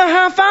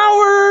 7.5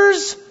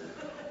 hours.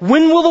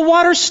 When will the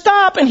water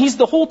stop? And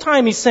the whole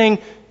time he's saying,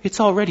 it's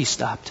already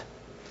stopped.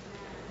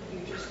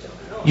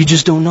 You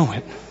just don't know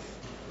it.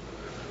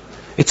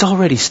 It's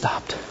already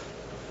stopped.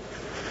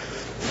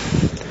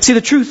 See,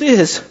 the truth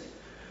is,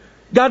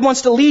 God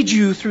wants to lead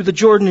you through the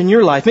Jordan in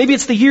your life. Maybe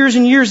it's the years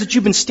and years that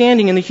you've been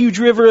standing in the huge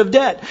river of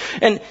debt.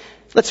 And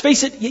let's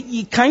face it,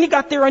 you kind of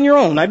got there on your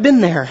own. I've been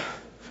there.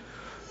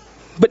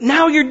 But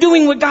now you're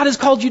doing what God has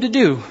called you to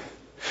do.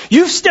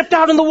 You've stepped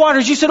out in the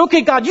waters. You said,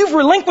 okay, God, you've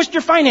relinquished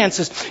your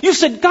finances. You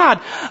said, God,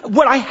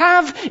 what I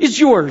have is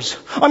yours.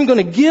 I'm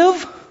going to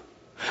give.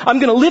 I'm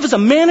going to live as a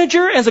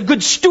manager, as a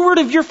good steward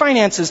of your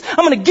finances.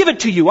 I'm going to give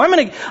it to you. I'm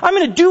going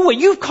to do what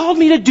you've called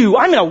me to do.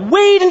 I'm going to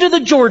wade into the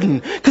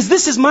Jordan because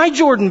this is my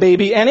Jordan,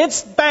 baby, and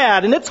it's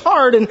bad and it's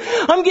hard and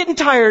I'm getting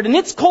tired and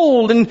it's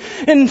cold and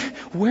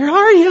where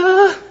are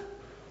you?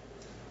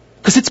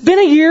 Because it's been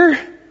a year.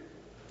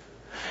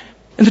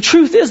 And the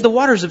truth is the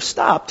waters have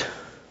stopped.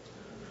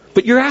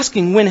 But you're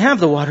asking, when have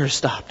the waters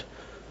stopped?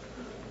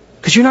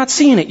 Because you're not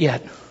seeing it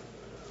yet.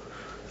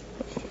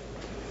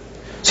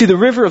 See, the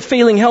river of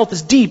failing health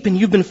is deep and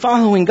you've been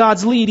following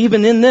God's lead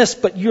even in this,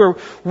 but you're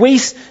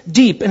waist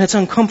deep and it's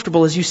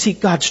uncomfortable as you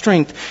seek God's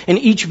strength in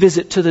each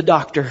visit to the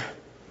doctor.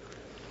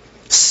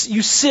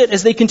 You sit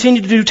as they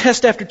continue to do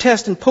test after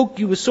test and poke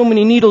you with so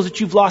many needles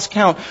that you've lost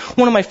count.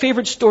 One of my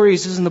favorite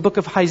stories is in the book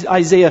of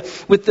Isaiah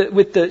with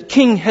the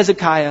king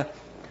Hezekiah.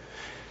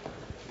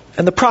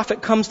 And the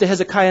prophet comes to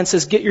Hezekiah and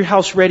says, get your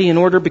house ready in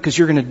order because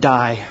you're going to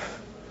die.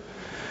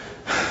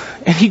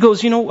 And he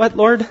goes, you know what,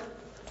 Lord?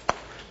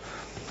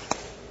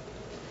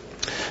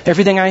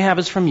 Everything I have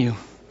is from you.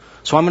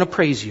 So I'm going to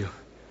praise you.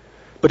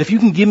 But if you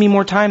can give me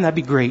more time, that'd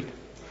be great.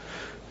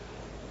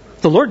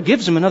 The Lord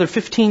gives him another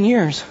 15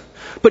 years.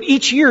 But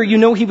each year,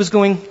 he was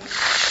going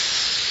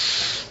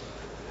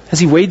as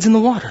he wades in the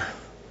water.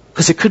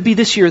 Because it could be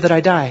this year that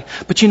I die.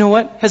 But you know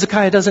what?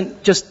 Hezekiah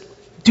doesn't just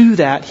do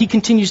that. He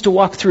continues to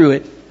walk through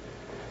it,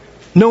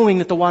 knowing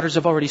that the waters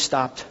have already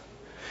stopped.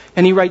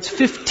 And he writes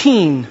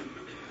 15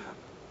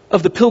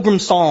 of the pilgrim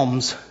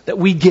psalms that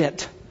we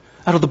get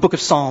out of the book of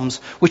Psalms,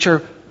 which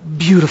are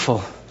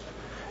beautiful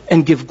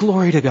and give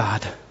glory to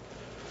God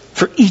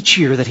for each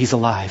year that he's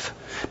alive.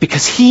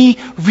 Because he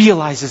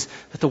realizes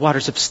that the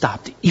waters have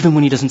stopped, even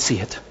when he doesn't see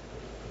it.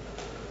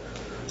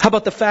 How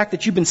about the fact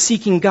that you've been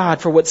seeking God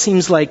for what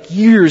seems like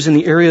years in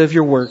the area of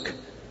your work?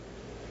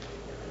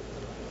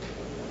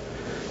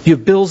 You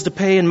have bills to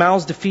pay and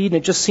mouths to feed, and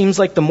it just seems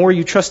like the more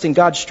you trust in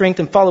God's strength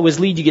and follow His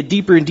lead, you get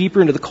deeper and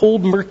deeper into the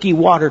cold, murky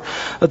water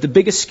of the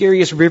biggest,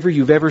 scariest river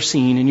you've ever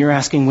seen, and you're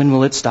asking, when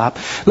will it stop?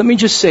 Let me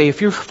just say,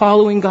 if you're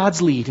following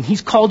God's lead, and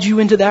He's called you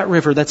into that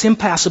river that's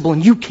impassable,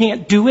 and you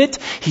can't do it,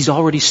 He's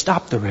already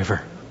stopped the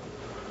river.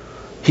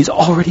 He's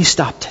already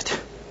stopped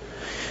it.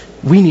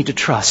 We need to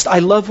trust. I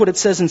love what it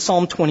says in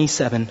Psalm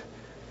 27.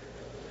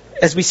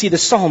 As we see the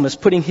psalmist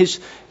putting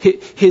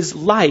his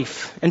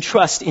life and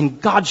trust in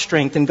God's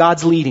strength and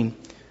God's leading.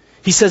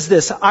 He says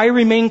this, I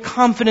remain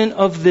confident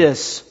of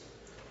this.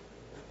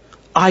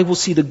 I will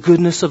see the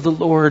goodness of the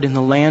Lord in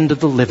the land of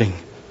the living.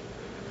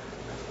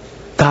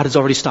 God has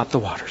already stopped the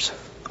waters.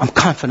 I'm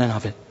confident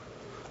of it.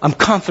 I'm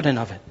confident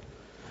of it.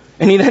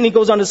 And then he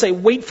goes on to say,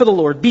 wait for the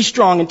Lord. Be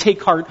strong and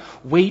take heart.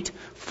 Wait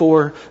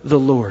for the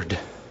Lord.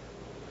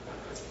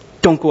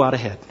 Don't go out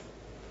ahead.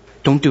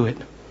 Don't do it.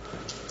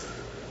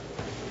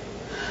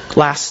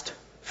 Last,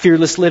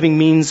 fearless living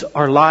means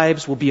our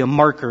lives will be a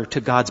marker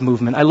to God's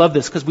movement. I love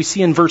this because we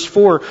see in verse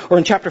 4, or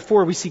in chapter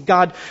 4, we see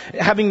God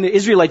having the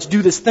Israelites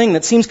do this thing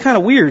that seems kind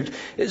of weird.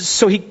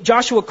 So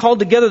Joshua called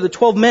together the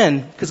 12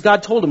 men because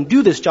God told him,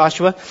 do this,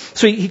 Joshua.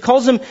 So he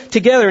calls them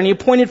together and he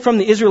appointed from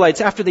the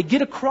Israelites after they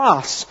get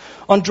across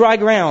on dry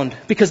ground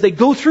because they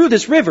go through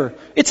this river.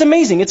 It's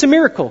amazing. It's a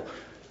miracle.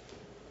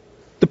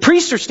 The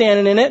priests are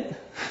standing in it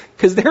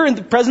because they're in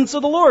the presence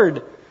of the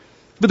Lord.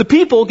 But the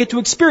people get to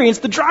experience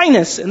the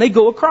dryness and they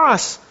go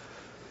across.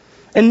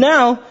 And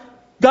now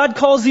God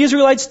calls the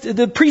Israelites,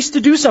 the priests,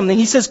 to do something.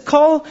 He says,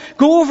 go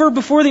over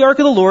before the ark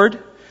of the Lord,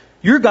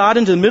 your God,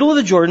 into the middle of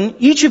the Jordan.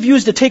 Each of you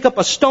is to take up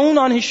a stone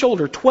on his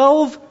shoulder.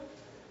 12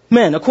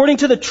 men, according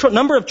to the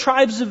number of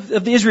tribes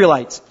of the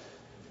Israelites.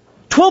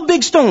 12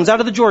 big stones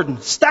out of the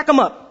Jordan. Stack them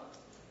up.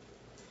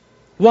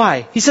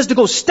 Why? He says to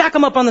go stack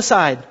them up on the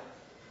side.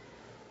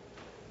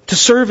 To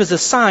serve as a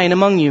sign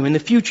among you in the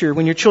future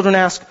when your children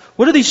ask,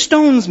 what do these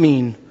stones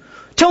mean?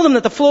 Tell them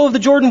that the flow of the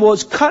Jordan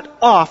was cut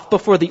off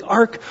before the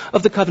Ark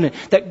of the Covenant,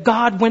 that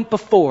God went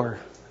before.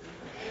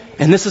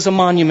 And this is a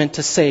monument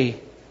to say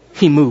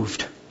He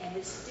moved. And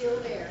it's still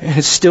there. And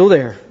it's still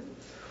there.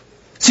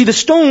 See, the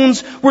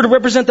stones were to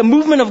represent the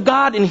movement of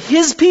God in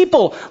His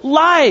people,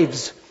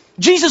 lives.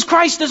 Jesus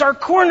Christ is our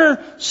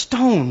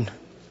cornerstone.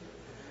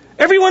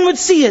 Everyone would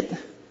see it.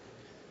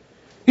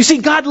 You see,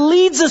 God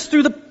leads us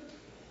through the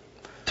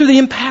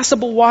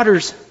impassable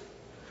waters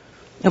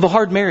of a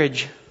hard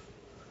marriage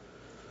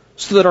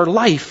so that our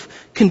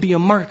life can be a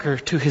marker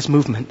to His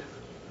movement.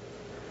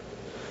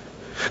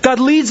 God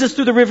leads us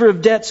through the river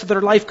of debt so that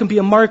our life can be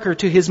a marker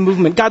to His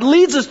movement. God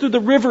leads us through the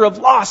river of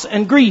loss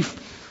and grief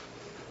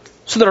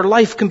so that our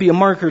life can be a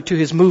marker to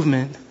His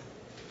movement.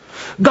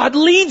 God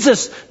leads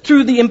us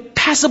through the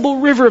impassable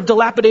river of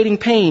dilapidating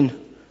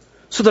pain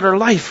so that our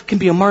life can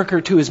be a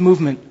marker to His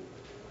movement.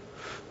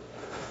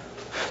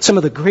 Some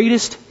of the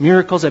greatest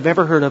miracles I've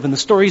ever heard of, and the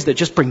stories that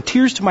just bring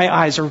tears to my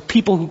eyes, are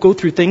people who go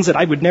through things that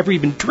I would never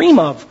even dream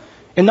of.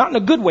 And not in a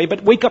good way,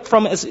 but wake up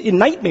from as in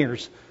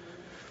nightmares.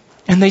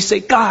 And they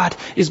say, God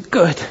is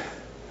good.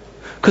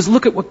 Because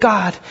look at what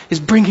God is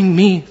bringing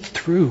me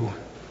through.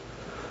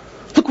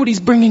 Look what He's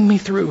bringing me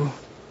through.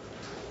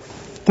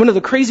 One of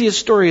the craziest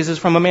stories is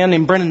from a man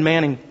named Brennan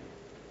Manning,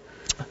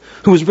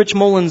 who was Rich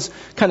Mullins'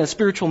 kind of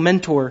spiritual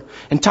mentor.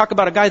 And talk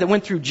about a guy that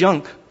went through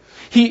junk.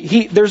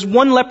 There's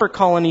one leper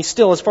colony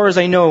still, as far as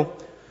I know,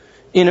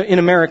 in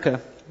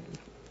America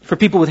for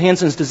people with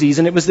Hansen's disease.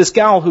 And it was this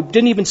gal who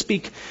didn't even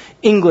speak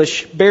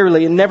English,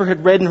 barely, and never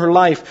had read in her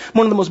life.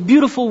 One of the most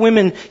beautiful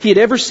women he had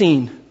ever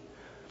seen.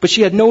 But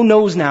she had no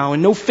nose now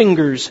and no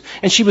fingers.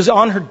 And she was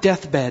on her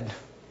deathbed.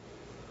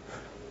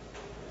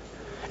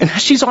 And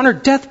as she's on her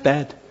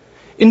deathbed,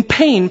 in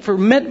pain for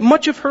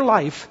much of her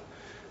life,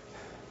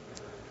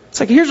 it's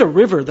like, here's a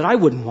river that I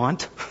wouldn't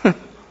want.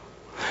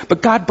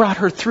 But God brought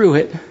her through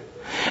it.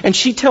 And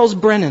she tells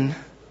Brennan,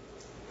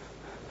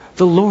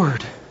 the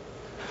Lord,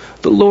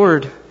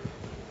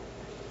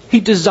 He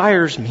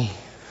desires me.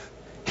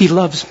 He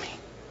loves me.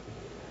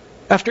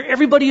 After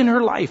everybody in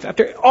her life,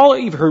 after all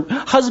of her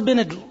husband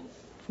had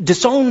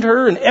disowned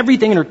her and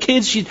everything, and her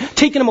kids, she'd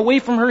taken them away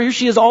from her. Here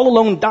she is all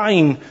alone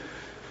dying.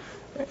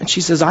 And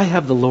she says, I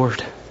have the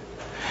Lord.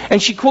 And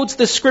she quotes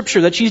this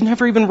scripture that she's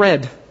never even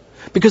read,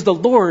 because the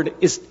Lord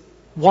is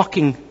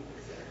walking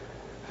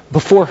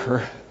before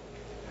her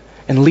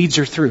and leads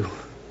her through.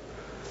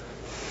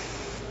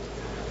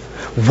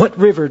 What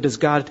river does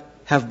God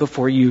have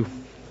before you?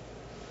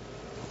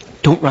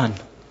 Don't run.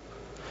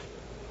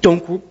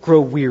 Don't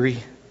grow weary.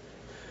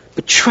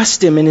 But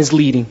trust Him in His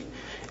leading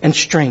and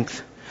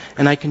strength.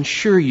 And I can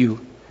assure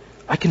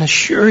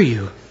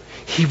you,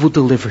 He will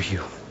deliver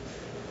you.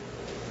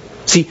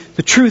 See,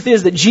 the truth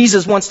is that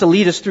Jesus wants to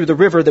lead us through the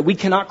river that we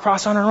cannot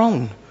cross on our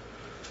own.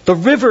 The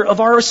river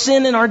of our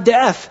sin and our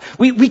death.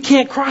 We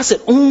can't cross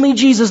it. Only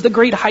Jesus, the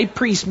great high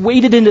priest,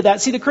 waded into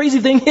that. See, the crazy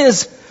thing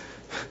is,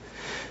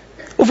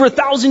 over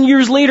 1,000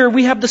 years later,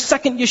 we have the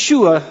second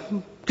Yeshua.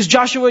 Because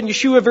Joshua and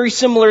Yeshua are very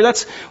similar.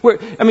 That's where,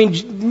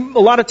 a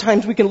lot of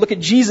times we can look at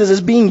Jesus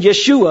as being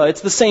Yeshua.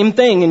 It's the same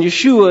thing. And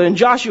Yeshua and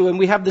Joshua, and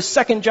we have the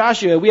second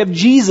Joshua. We have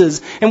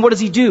Jesus. And what does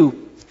He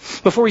do?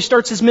 Before He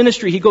starts His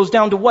ministry, He goes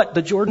down to what?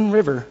 The Jordan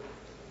River.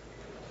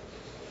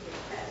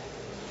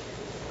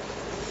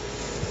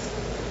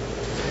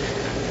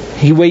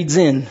 He wades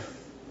in.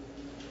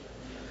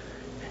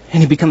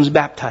 And He becomes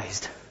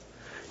baptized.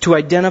 To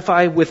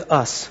identify with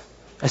us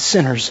as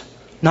sinners.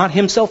 Not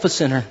Himself a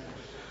sinner.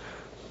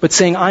 But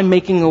saying, I'm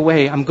making a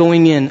way. I'm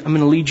going in. I'm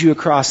going to lead you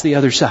across the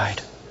other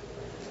side.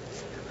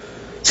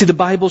 See, the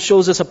Bible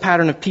shows us a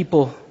pattern of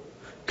people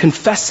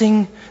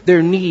confessing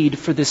their need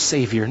for this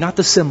Savior. Not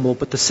the symbol,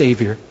 but the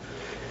Savior.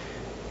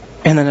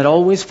 And then it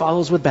always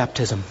follows with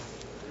baptism.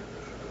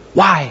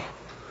 Why?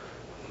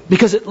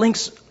 Because it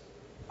links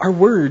our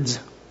words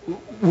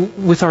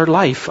with our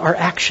life, our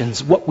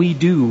actions, what we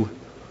do.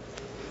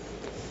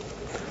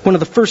 One of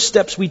the first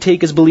steps we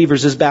take as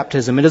believers is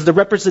baptism. It is the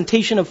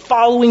representation of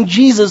following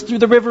Jesus through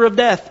the river of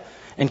death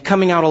and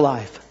coming out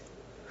alive.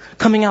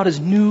 Coming out as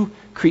new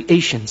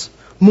creations,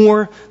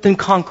 more than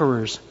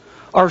conquerors.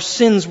 Our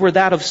sins were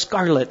that of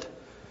scarlet.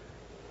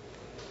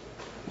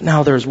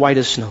 Now they're as white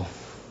as snow.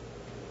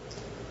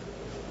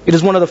 It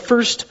is one of the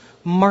first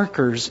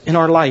markers in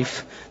our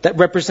life that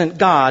represent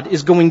God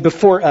is going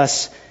before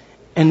us,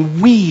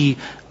 and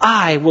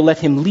I will let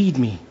Him lead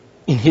me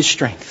in His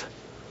strength.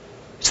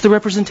 It's the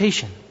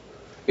representation.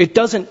 It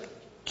doesn't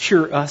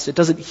cure us. It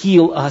doesn't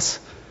heal us.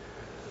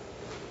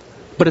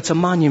 But it's a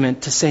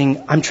monument to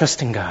saying, I'm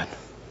trusting God.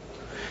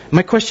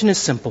 My question is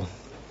simple.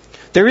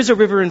 There is a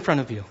river in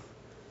front of you.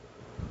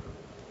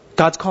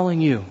 God's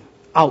calling you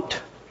out.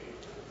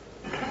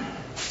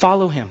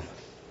 Follow Him.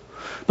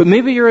 But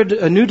maybe you're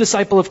a new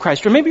disciple of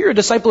Christ. Or maybe you're a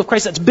disciple of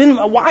Christ that's been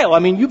a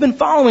while. You've been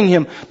following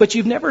Him. But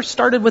you've never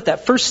started with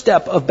that first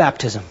step of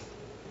baptism.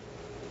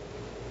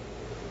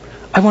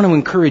 I want to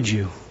encourage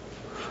you.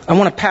 I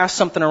want to pass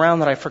something around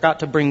that I forgot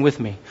to bring with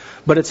me.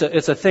 But it's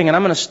a thing, and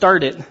I'm going to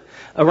start it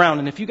around.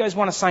 And if you guys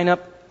want to sign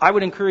up, I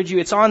would encourage you.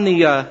 It's on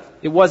it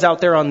was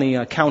out there on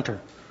the counter.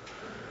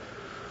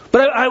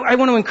 But I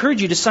want to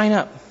encourage you to sign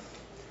up.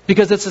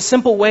 Because it's a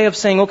simple way of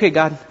saying, okay,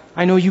 God,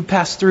 I know you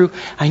passed through.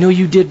 I know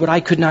you did what I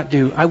could not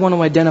do. I want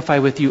to identify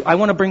with you. I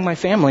want to bring my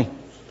family.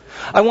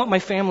 I want my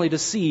family to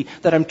see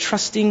that I'm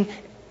trusting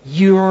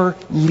your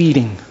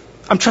leading.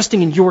 I'm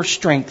trusting in your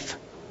strength.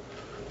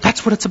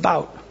 That's what it's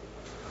about.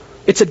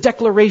 It's a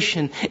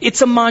declaration.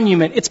 It's a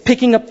monument. It's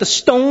picking up the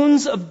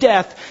stones of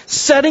death,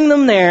 setting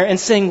them there and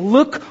saying,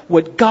 look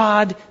what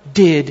God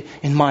did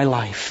in my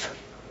life.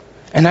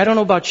 And I don't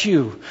know about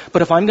you,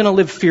 but if I'm going to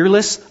live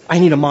fearless, I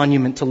need a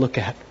monument to look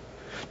at.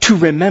 To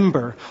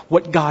remember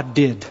what God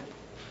did.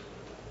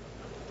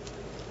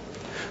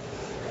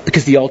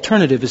 Because the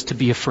alternative is to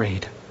be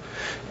afraid.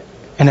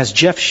 And as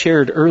Jeff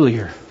shared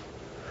earlier,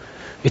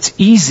 it's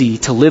easy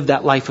to live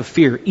that life of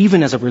fear,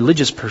 even as a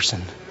religious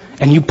person.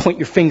 And you point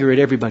your finger at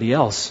everybody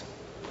else.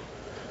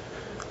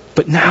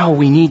 But now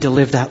we need to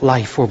live that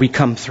life where we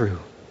come through.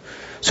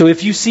 So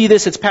if you see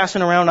this, it's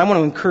passing around, I want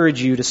to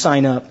encourage you to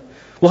sign up.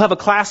 We'll have a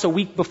class a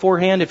week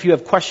beforehand if you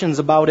have questions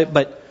about it,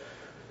 but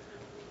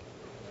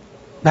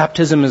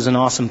baptism is an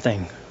awesome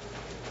thing.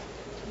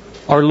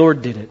 Our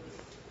Lord did it.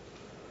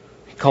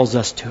 He calls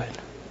us to it.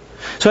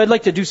 So I'd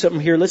like to do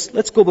something here.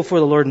 Let's go before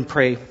the Lord and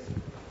pray.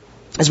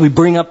 As we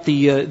bring up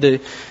the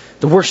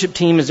worship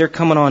team as they're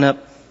coming on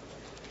up.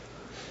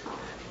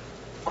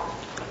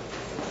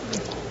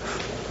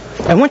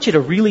 I want you to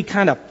really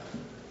kind of,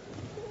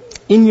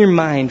 in your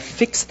mind,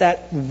 fix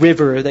that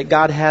river that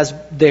God has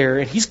there.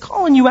 And He's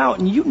calling you out,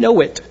 and you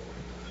know it.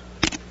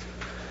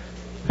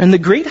 And the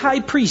great high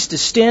priest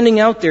is standing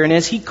out there. And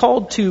as He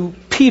called to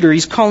Peter,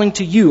 He's calling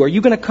to you. Are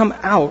you going to come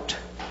out?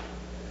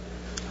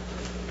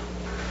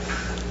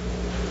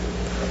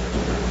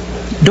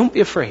 Don't be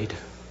afraid.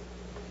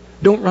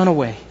 Don't run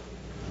away.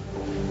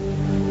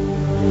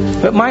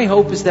 But my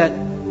hope is that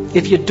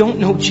if you don't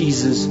know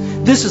Jesus,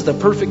 this is the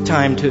perfect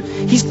time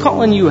He's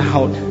calling you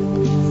out.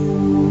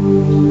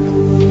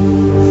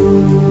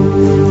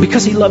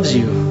 Because He loves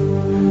you.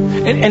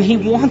 And He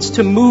wants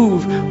to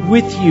move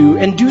with you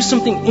and do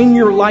something in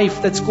your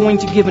life that's going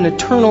to give an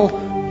eternal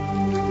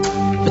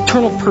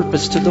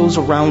purpose to those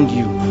around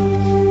you.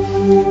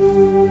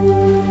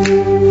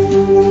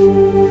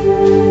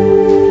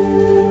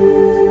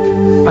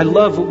 I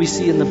love what we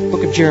see in the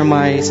book of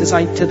Jeremiah. He says,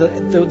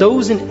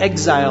 those in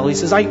exile, he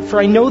says, for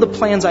I know the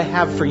plans I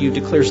have for you,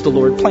 declares the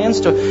Lord. Plans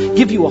to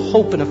give you a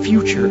hope and a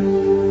future.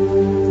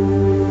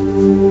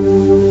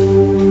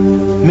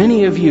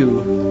 Many of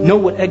you know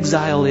what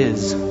exile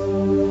is.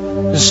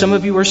 Some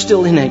of you are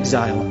still in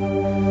exile.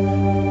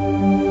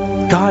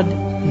 God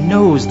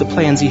knows the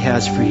plans He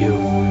has for you.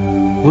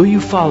 Will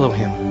you follow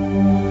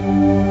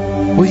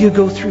Him? Will you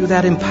go through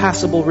that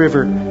impassable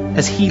river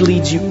as He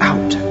leads you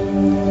out?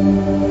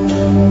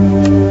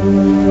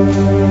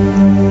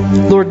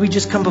 Lord, we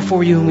just come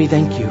before you and we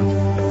thank you.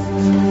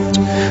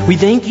 We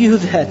thank you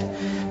that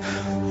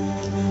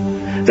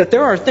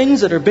there are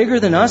things that are bigger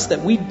than us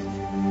that we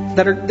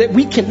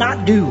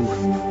cannot do.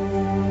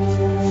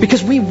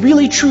 Because we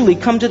really truly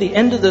come to the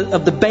end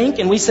of the bank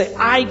and we say,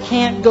 I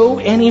can't go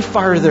any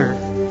farther.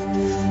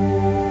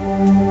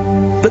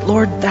 But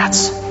Lord,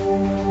 that's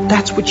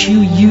what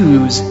you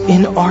use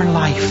in our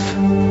life.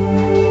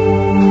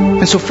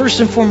 And so first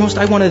and foremost,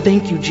 I want to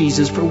thank you,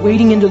 Jesus, for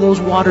wading into those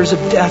waters of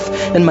death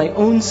and my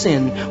own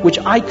sin, which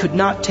I could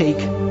not take.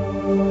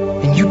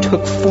 And you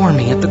took for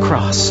me at the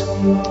cross.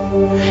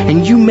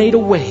 And you made a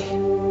way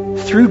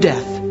through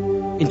death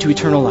into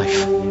eternal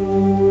life,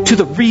 to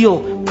the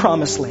real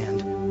promised land,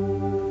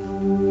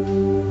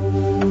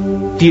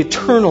 the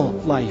eternal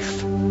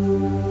life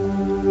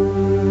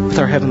with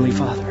our Heavenly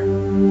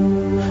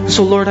Father.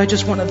 So Lord, I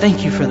just want to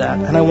thank you for that.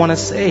 And I want to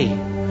say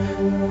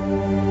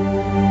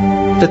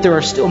that there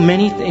are still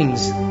many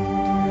things,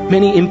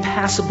 many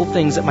impassable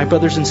things that my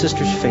brothers and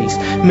sisters face.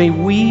 May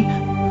we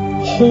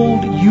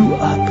hold you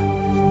up.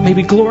 May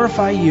we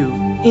glorify you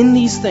in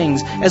these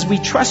things as we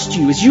trust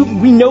you,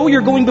 we know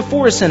you're going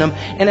before us in them,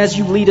 and as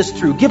you lead us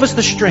through. Give us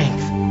the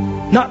strength,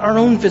 not our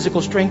own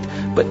physical strength,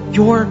 but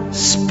your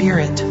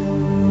Spirit,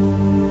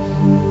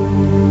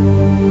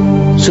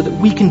 so that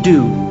we can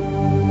do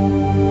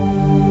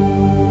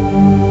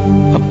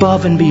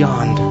above and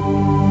beyond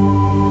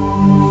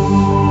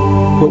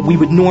what we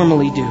would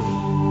normally do,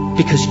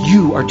 because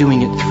you are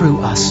doing it through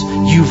us.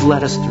 You've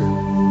led us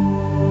through.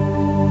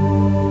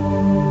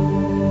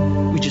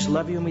 We just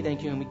love you and we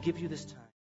thank you and we give you this time.